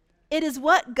 It is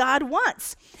what God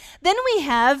wants. Then we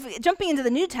have, jumping into the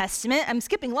New Testament, I'm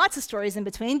skipping lots of stories in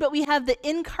between, but we have the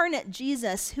incarnate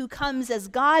Jesus who comes as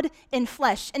God in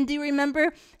flesh. And do you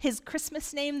remember his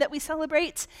Christmas name that we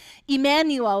celebrate?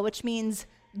 Emmanuel, which means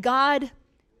God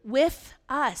with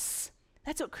us.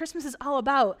 That's what Christmas is all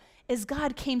about, is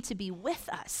God came to be with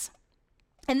us.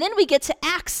 And then we get to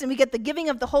Acts and we get the giving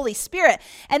of the Holy Spirit.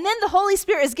 And then the Holy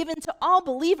Spirit is given to all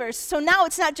believers. So now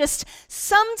it's not just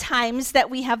sometimes that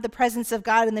we have the presence of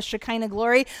God in the Shekinah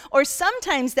glory, or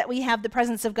sometimes that we have the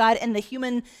presence of God in the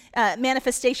human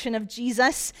manifestation of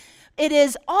Jesus. It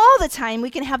is all the time we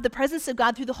can have the presence of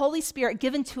God through the Holy Spirit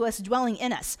given to us, dwelling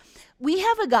in us. We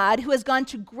have a God who has gone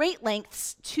to great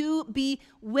lengths to be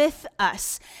with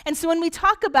us. And so when we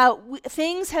talk about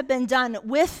things have been done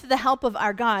with the help of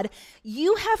our God,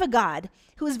 you have a God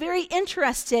who is very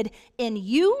interested in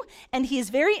you, and he is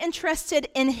very interested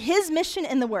in his mission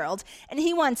in the world, and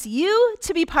he wants you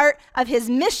to be part of his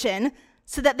mission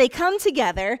so that they come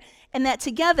together, and that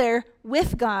together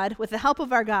with God, with the help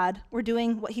of our God, we're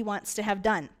doing what he wants to have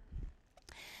done.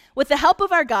 With the help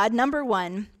of our God, number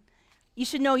one, you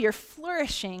should know your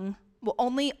flourishing will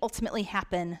only ultimately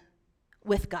happen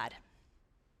with God.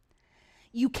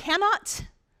 You cannot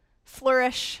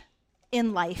flourish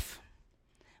in life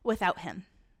without him.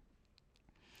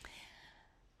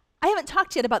 I haven't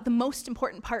talked yet about the most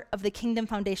important part of the Kingdom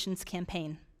Foundations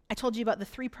campaign. I told you about the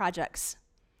 3 projects.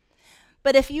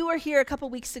 But if you were here a couple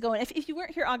weeks ago, and if you weren't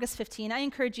here August 15, I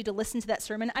encourage you to listen to that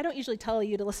sermon. I don't usually tell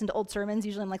you to listen to old sermons.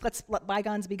 Usually I'm like, let's let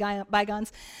bygones be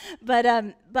bygones. But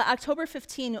October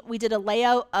 15, we did a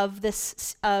layout of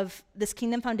this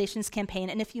Kingdom Foundations campaign.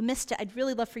 And if you missed it, I'd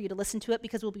really love for you to listen to it,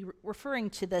 because we'll be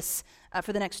referring to this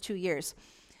for the next 2 years.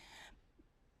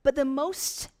 But the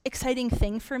most exciting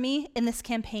thing for me in this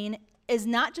campaign is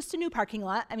not just a new parking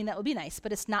lot. I mean, that would be nice,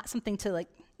 but it's not something to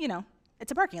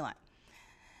it's a parking lot.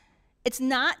 It's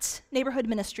not neighborhood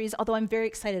ministries, although I'm very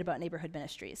excited about neighborhood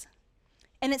ministries.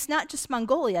 And it's not just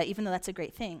Mongolia, even though that's a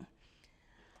great thing.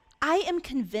 I am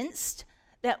convinced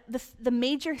that the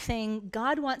major thing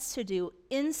God wants to do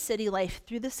in city life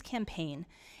through this campaign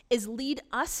is lead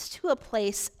us to a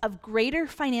place of greater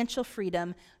financial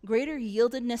freedom, greater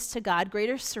yieldedness to God,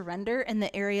 greater surrender in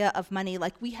the area of money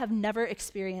like we have never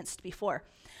experienced before.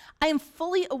 I am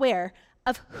fully aware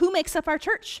of who makes up our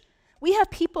church. We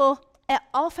have people at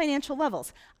all financial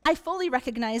levels. I fully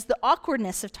recognize the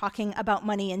awkwardness of talking about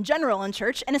money in general in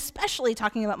church, and especially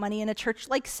talking about money in a church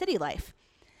like City Life.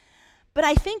 But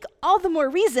I think all the more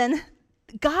reason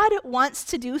God wants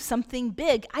to do something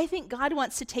big. I think God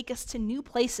wants to take us to new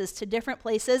places, to different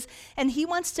places, and he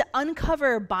wants to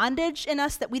uncover bondage in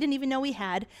us that we didn't even know we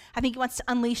had. I think he wants to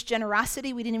unleash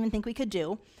generosity we didn't even think we could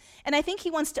do. And I think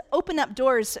he wants to open up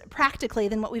doors practically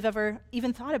than what we've ever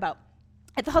even thought about.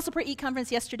 At the Hustle Pray Eat conference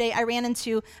yesterday, I ran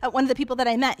into one of the people that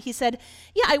I met. He said,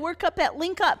 yeah, I work up at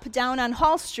Link Up down on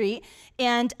Hall Street,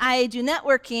 and I do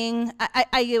networking.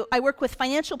 I work with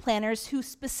financial planners who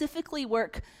specifically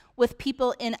work with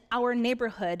people in our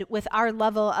neighborhood with our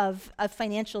level of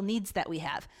financial needs that we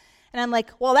have. And I'm like,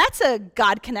 well, that's a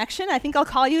God connection. I think I'll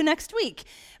call you next week.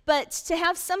 But to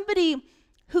have somebody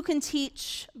who can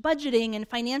teach budgeting and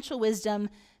financial wisdom,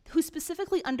 who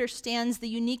specifically understands the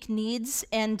unique needs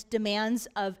and demands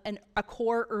of a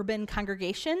core urban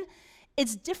congregation,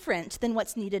 it's different than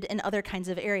what's needed in other kinds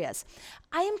of areas.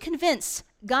 I am convinced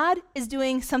God is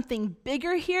doing something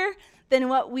bigger here than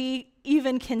what we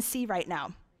even can see right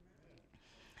now.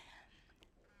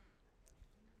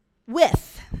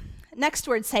 With, next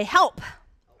word, say help.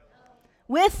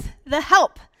 With the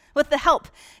help.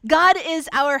 God is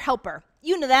our helper.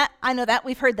 You know that, I know that,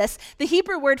 we've heard this. The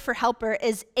Hebrew word for helper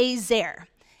is azer,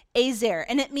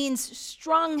 and it means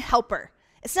strong helper.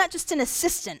 It's not just an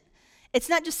assistant. It's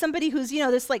not just somebody who's,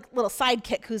 this like little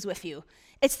sidekick who's with you.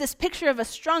 It's this picture of a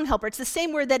strong helper. It's the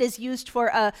same word that is used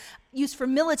for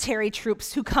military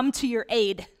troops who come to your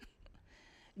aid.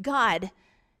 God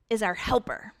is our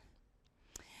helper.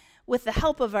 With the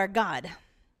help of our God,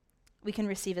 we can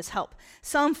receive his help.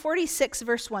 Psalm 46,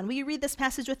 verse 1. Will you read this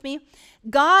passage with me?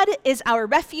 God is our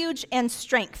refuge and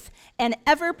strength, an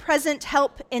ever-present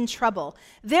help in trouble.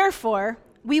 Therefore,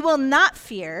 we will not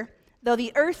fear, though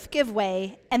the earth give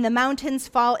way and the mountains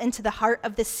fall into the heart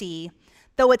of the sea,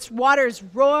 though its waters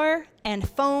roar and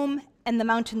foam and the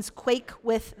mountains quake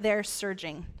with their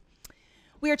surging.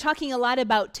 We are talking a lot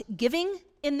about giving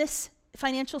in this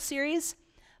financial series,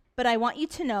 but I want you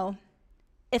to know,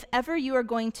 if ever you are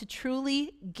going to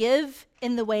truly give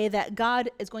in the way that God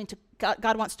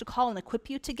wants to call and equip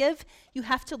you to give, you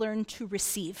have to learn to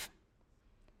receive.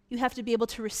 You have to be able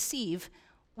to receive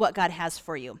what God has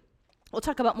for you. We'll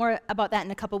talk more about that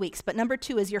in a couple weeks. But number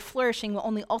 2 is your flourishing will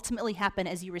only ultimately happen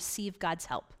as you receive God's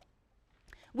help.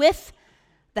 With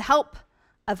the help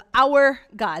of our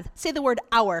God. Say the word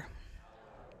our.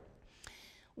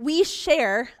 We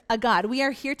share a God. We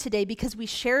are here today because we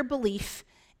share belief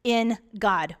in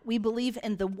God. We believe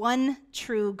in the one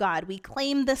true God. We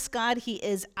claim this God. He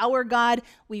is our God.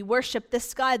 We worship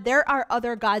this God. There are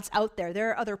other gods out there.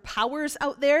 There are other powers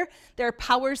out there. There are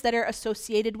powers that are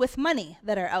associated with money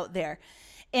that are out there.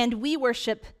 And we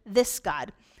worship this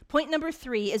God. Point number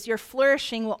 3 is your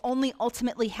flourishing will only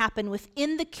ultimately happen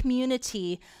within the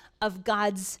community of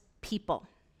God's people.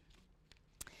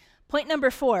 Point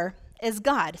number 4 is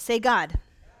God. Say God.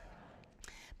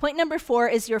 Point number 4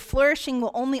 is your flourishing will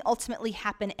only ultimately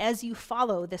happen as you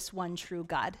follow this one true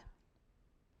God.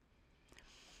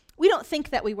 We don't think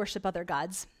that we worship other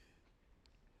gods,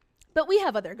 but we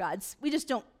have other gods. We just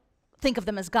don't think of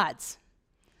them as gods.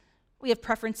 We have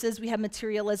preferences, we have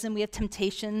materialism, we have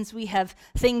temptations, we have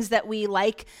things that we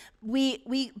like.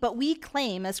 But we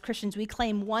claim, as Christians, we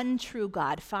claim one true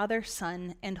God, Father,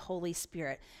 Son, and Holy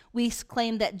Spirit. We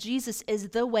claim that Jesus is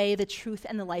the way, the truth,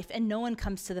 and the life, and no one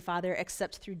comes to the Father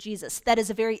except through Jesus. That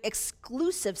is a very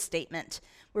exclusive statement,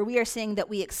 where we are saying that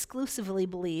we exclusively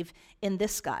believe in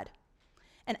this God.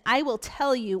 And I will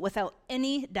tell you without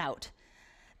any doubt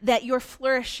that your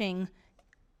flourishing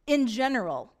in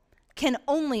general can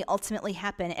only ultimately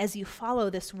happen as you follow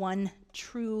this one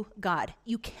true God.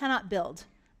 You cannot build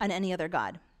on any other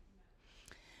God.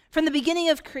 From the beginning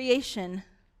of creation,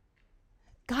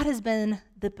 God has been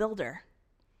the builder.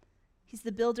 He's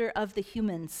the builder of the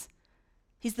humans.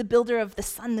 He's the builder of the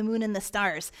sun, the moon, and the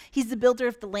stars. He's the builder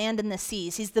of the land and the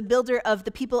seas. He's the builder of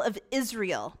the people of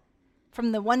Israel,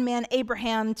 from the one man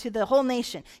Abraham to the whole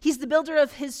nation. He's the builder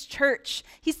of his church.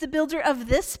 He's the builder of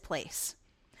this place.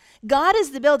 God is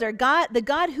the builder, the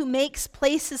God who makes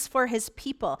places for his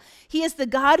people. He is the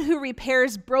God who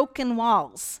repairs broken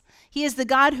walls. He is the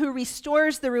God who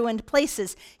restores the ruined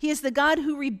places. He is the God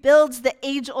who rebuilds the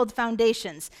age-old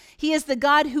foundations. He is the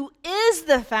God who is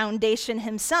the foundation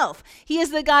himself. He is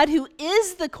the God who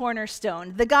is the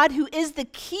cornerstone, the God who is the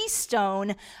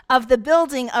keystone of the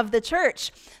building of the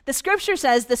church. The scripture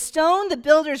says, the stone the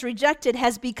builders rejected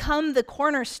has become the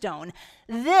cornerstone.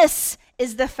 This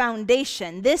is the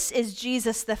foundation. This is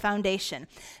Jesus, the foundation.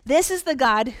 This is the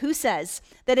God who says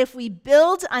that if we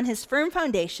build on his firm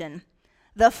foundation,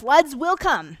 the floods will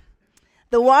come,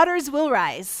 the waters will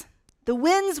rise, the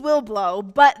winds will blow,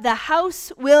 but the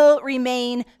house will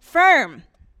remain firm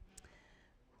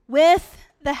with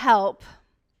the help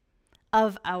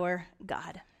of our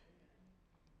God.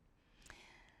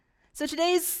 So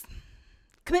today's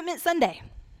Commitment Sunday.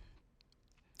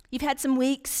 You've had some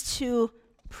weeks to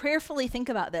prayerfully think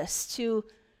about this.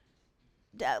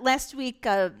 Last week,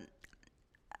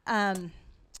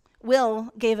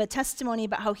 Will gave a testimony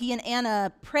about how he and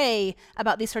Anna pray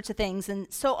about these sorts of things,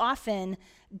 and so often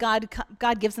God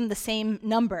gives them the same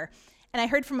number. And I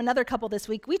heard from another couple this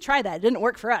week, we tried that. It didn't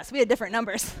work for us. We had different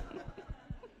numbers.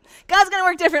 God's going to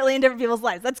work differently in different people's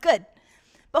lives. That's good.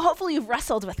 But hopefully you've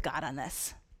wrestled with God on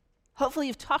this. Hopefully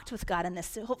you've talked with God on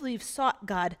this. Hopefully you've sought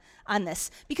God on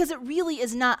this, because it really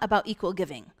is not about equal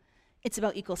giving. It's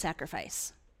about equal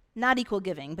sacrifice. Not equal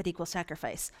giving, but equal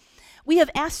sacrifice. We have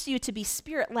asked you to be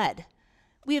Spirit-led.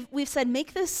 We've said,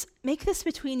 make this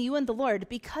between you and the Lord,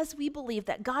 because we believe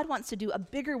that God wants to do a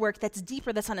bigger work that's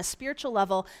deeper, that's on a spiritual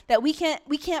level that we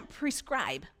can't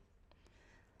prescribe.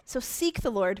 So seek the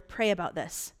Lord, pray about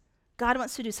this. God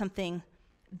wants to do something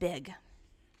big.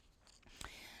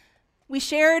 We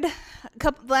shared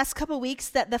the last couple weeks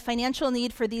that the financial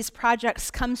need for these projects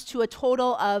comes to a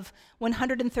total of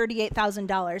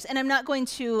 $138,000. And I'm not going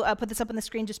to put this up on the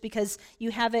screen just because you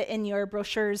have it in your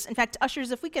brochures. In fact,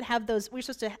 ushers, if we could have those, we're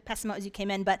supposed to pass them out as you came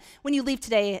in, but when you leave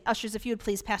today, ushers, if you would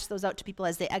please pass those out to people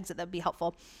as they exit, that would be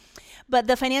helpful. But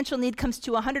the financial need comes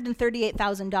to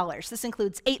 $138,000. This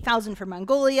includes $8,000 for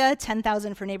Mongolia,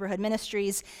 $10,000 for neighborhood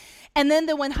ministries, and then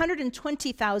the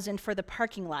 $120,000 for the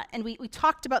parking lot. And we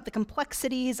talked about the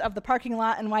complexities of the parking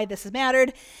lot and why this has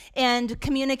mattered, and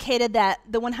communicated that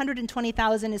the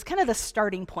 $120,000 is kind of the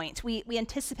starting point. We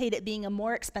anticipate it being a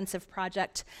more expensive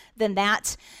project than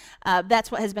that. That's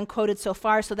what has been quoted so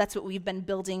far, so that's what we've been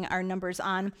building our numbers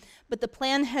on. But the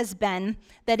plan has been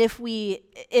that if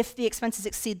the expenses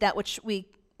exceed that, which we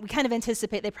kind of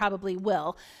anticipate they probably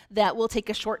will, that we'll take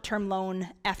a short-term loan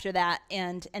after that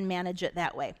and manage it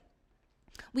that way.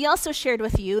 We also shared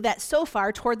with you that so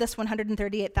far, toward this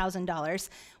 $138,000,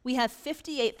 we have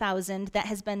 $58,000 that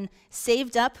has been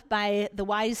saved up by the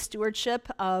wise stewardship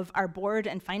of our board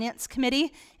and finance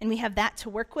committee, and we have that to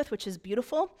work with, which is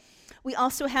beautiful. We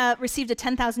also have received a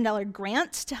 $10,000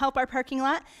 grant to help our parking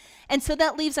lot, and so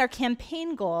that leaves our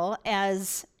campaign goal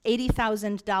as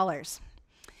 $80,000,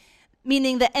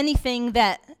 meaning that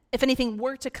if anything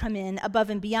were to come in above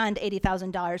and beyond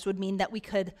 $80,000 would mean that we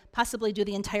could possibly do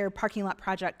the entire parking lot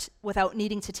project without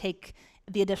needing to take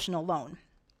the additional loan.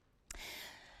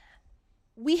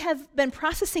 We have been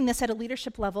processing this at a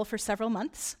leadership level for several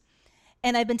months,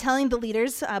 and I've been telling the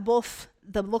leaders, both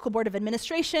the local board of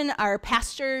administration, our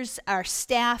pastors, our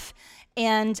staff,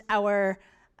 and our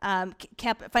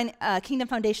Kingdom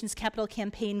Foundation's Capital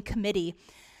Campaign Committee,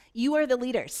 you are the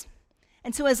leaders.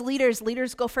 And so as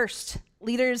leaders go first.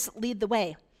 Leaders lead the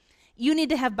way. You need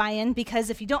to have buy-in, because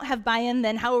if you don't have buy-in,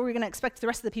 then how are we going to expect the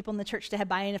rest of the people in the church to have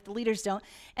buy-in if the leaders don't?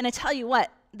 And I tell you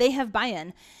what, they have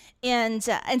buy-in. And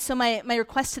so my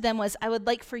request to them was, I would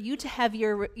like for you to have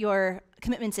your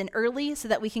commitments in early so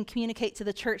that we can communicate to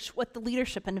the church what the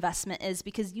leadership investment is,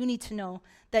 because you need to know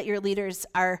that your leaders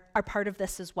are part of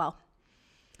this as well.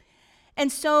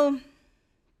 And so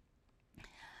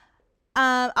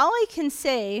all I can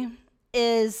say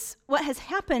is what has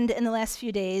happened in the last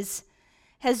few days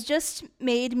has just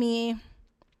made me,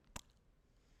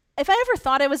 if I ever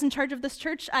thought I was in charge of this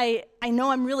church, I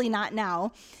know I'm really not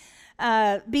now.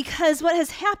 Because what has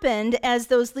happened as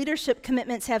those leadership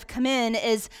commitments have come in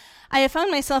is I have found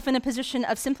myself in a position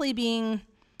of simply being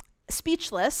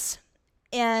speechless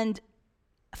and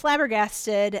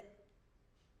flabbergasted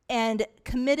and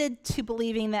committed to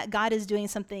believing that God is doing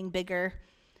something bigger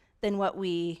than what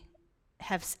we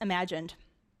have imagined.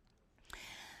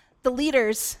 The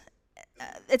leaders,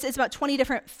 it's about 20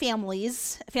 different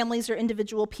families. Families are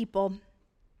individual people.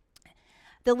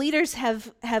 The leaders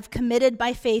have committed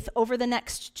by faith over the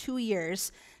next 2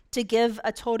 years to give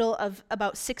a total of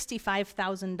about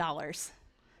 $65,000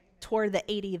 toward the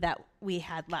 80 that we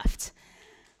had left.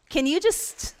 Can you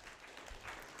just,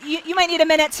 you might need a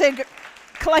minute to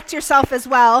collect yourself as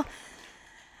well.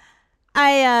 I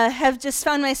have just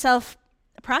found myself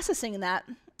processing that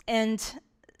and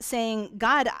saying,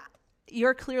 God,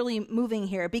 you're clearly moving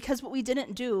here, because what we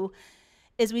didn't do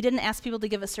is we didn't ask people to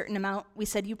give a certain amount. We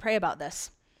said, you pray about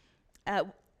this.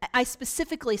 I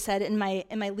specifically said in my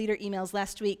leader emails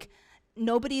last week,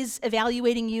 nobody's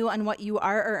evaluating you on what you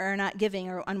are or are not giving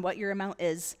or on what your amount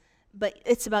is, but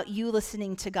it's about you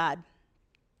listening to God.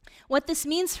 What this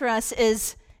means for us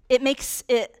is it makes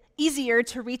it easier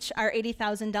to reach our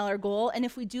 $80,000 goal, and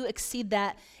if we do exceed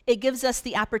that, it gives us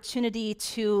the opportunity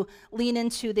to lean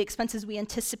into the expenses we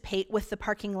anticipate with the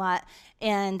parking lot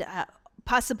and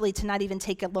possibly to not even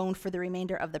take a loan for the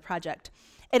remainder of the project.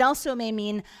 It also may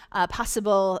mean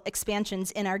possible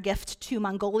expansions in our gift to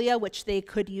Mongolia, which they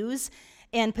could use,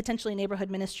 and potentially neighborhood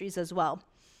ministries as well.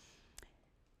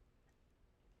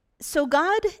 So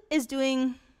God is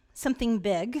doing something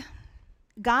big.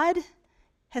 God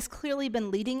has clearly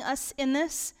been leading us in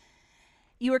this.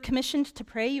 You are commissioned to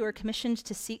pray. You are commissioned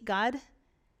to seek God.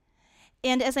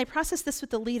 And as I processed this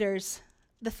with the leaders,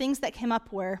 the things that came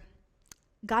up were,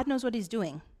 God knows what he's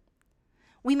doing.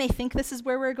 We may think this is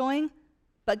where we're going,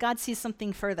 but God sees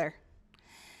something further.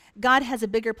 God has a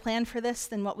bigger plan for this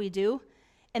than what we do,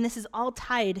 and this is all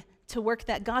tied to work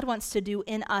that God wants to do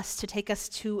in us to take us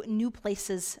to new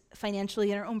places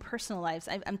financially in our own personal lives.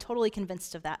 I'm totally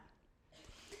convinced of that.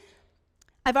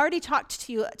 I've already talked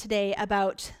to you today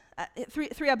about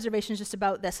three observations just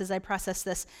about this as I process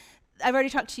this. I've already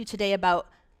talked to you today about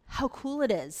how cool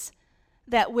it is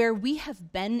that where we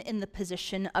have been in the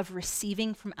position of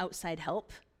receiving from outside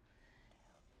help,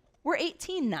 we're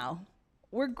 18 now.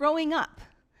 We're growing up.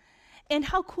 And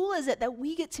how cool is it that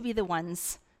we get to be the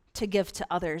ones to give to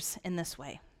others in this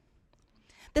way?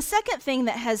 The second thing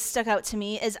that has stuck out to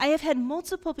me is I've had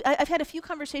a few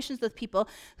conversations with people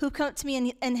who come up to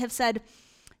me and have said,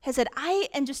 I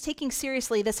am just taking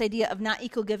seriously this idea of not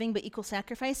equal giving but equal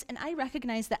sacrifice, and I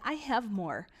recognize that I have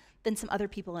more than some other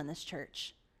people in this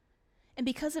church. And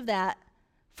because of that,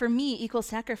 for me, equal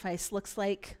sacrifice looks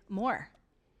like more.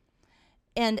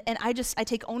 And I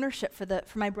take ownership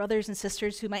for my brothers and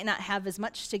sisters who might not have as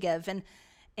much to give, and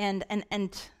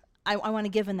I want to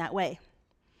give in that way.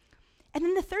 And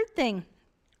then the third thing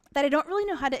that I don't really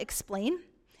know how to explain,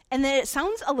 and that it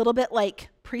sounds a little bit like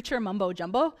preacher mumbo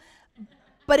jumbo,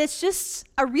 but it's just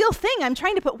a real thing I'm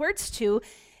trying to put words to,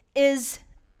 is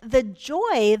the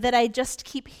joy that I just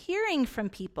keep hearing from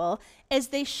people as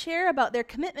they share about their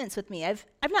commitments with me. I've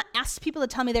not asked people to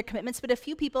tell me their commitments, but a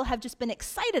few people have just been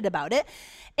excited about it.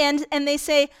 And they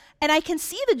say, and I can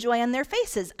see the joy on their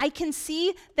faces. I can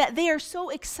see that they are so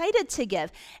excited to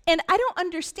give. And I don't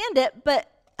understand it, but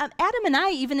Adam and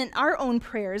I, even in our own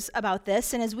prayers about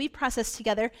this, and as we process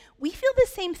together, we feel the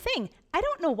same thing. I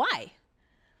don't know why,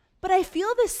 but I feel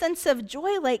this sense of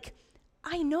joy, like,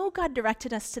 I know God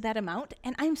directed us to that amount,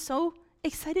 and I'm so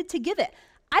excited to give it.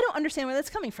 I don't understand where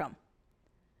that's coming from,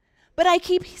 but I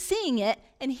keep seeing it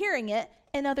and hearing it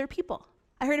in other people.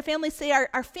 I heard a family say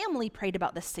our family prayed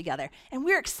about this together, and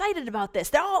we're excited about this.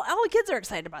 All the kids are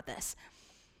excited about this.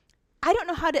 I don't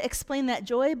know how to explain that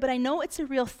joy, but I know it's a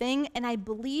real thing, and I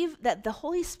believe that the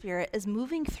Holy Spirit is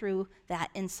moving through that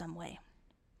in some way.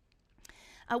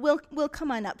 We'll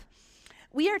come on up.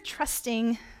 We are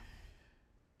trusting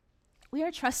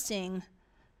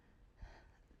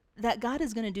that God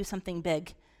is going to do something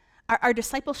big. Our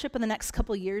discipleship in the next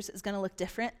couple years is going to look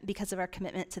different because of our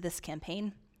commitment to this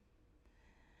campaign.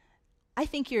 I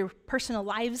think your personal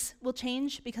lives will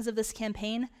change because of this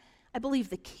campaign. I believe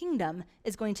the kingdom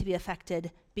is going to be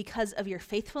affected because of your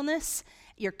faithfulness,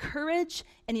 your courage,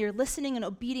 and your listening and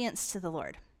obedience to the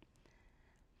Lord.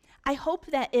 I hope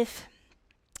that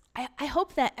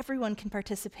everyone can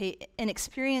participate and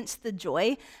experience the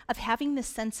joy of having this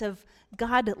sense of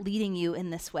God leading you in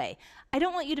this way. I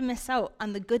don't want you to miss out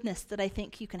on the goodness that I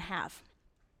think you can have.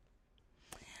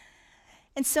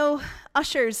 And so,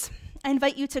 ushers, I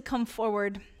invite you to come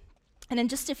forward. And in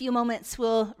just a few moments,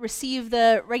 we'll receive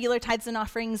the regular tithes and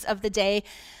offerings of the day.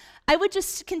 I would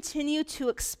just continue to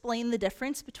explain the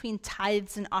difference between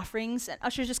tithes and offerings. And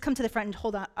ushers, just come to the front and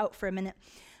hold out for a minute.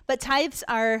 But tithes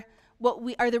are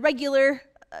the regular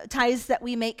tithes that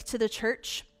we make to the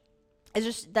church.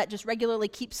 That just regularly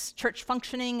keeps church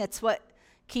functioning. It's what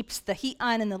keeps the heat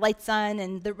on and the lights on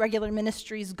and the regular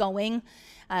ministries going.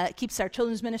 It keeps our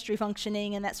children's ministry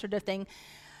functioning and that sort of thing.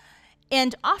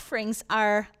 And offerings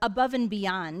are above and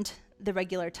beyond the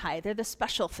regular tithe. They're the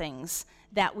special things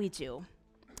that we do.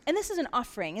 And this is an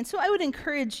offering. And so I would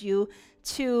encourage you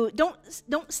to don't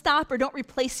stop or don't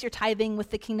replace your tithing with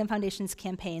the Kingdom Foundation's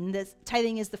campaign. The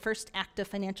tithing is the first act of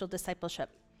financial discipleship.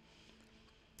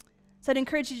 So I'd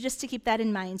encourage you just to keep that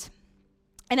in mind.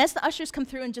 And as the ushers come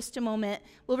through in just a moment,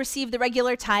 we'll receive the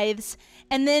regular tithes.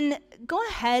 And then go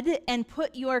ahead and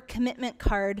put your commitment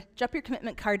card, drop your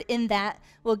commitment card in that.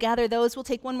 We'll gather those. We'll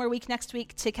take one more week next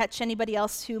week to catch anybody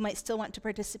else who might still want to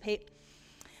participate.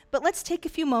 But let's take a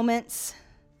few moments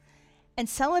and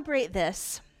celebrate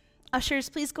this. Ushers,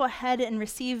 please go ahead and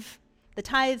receive the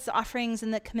tithes, the offerings,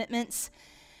 and the commitments,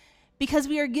 because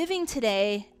we are giving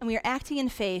today and we are acting in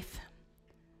faith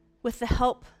with the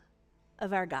help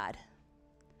of our God.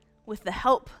 With the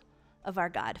help of our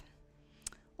God.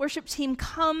 Worship team,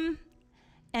 come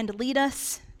and lead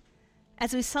us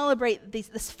as we celebrate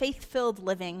this faith-filled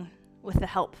living with the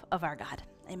help of our God.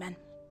 Amen.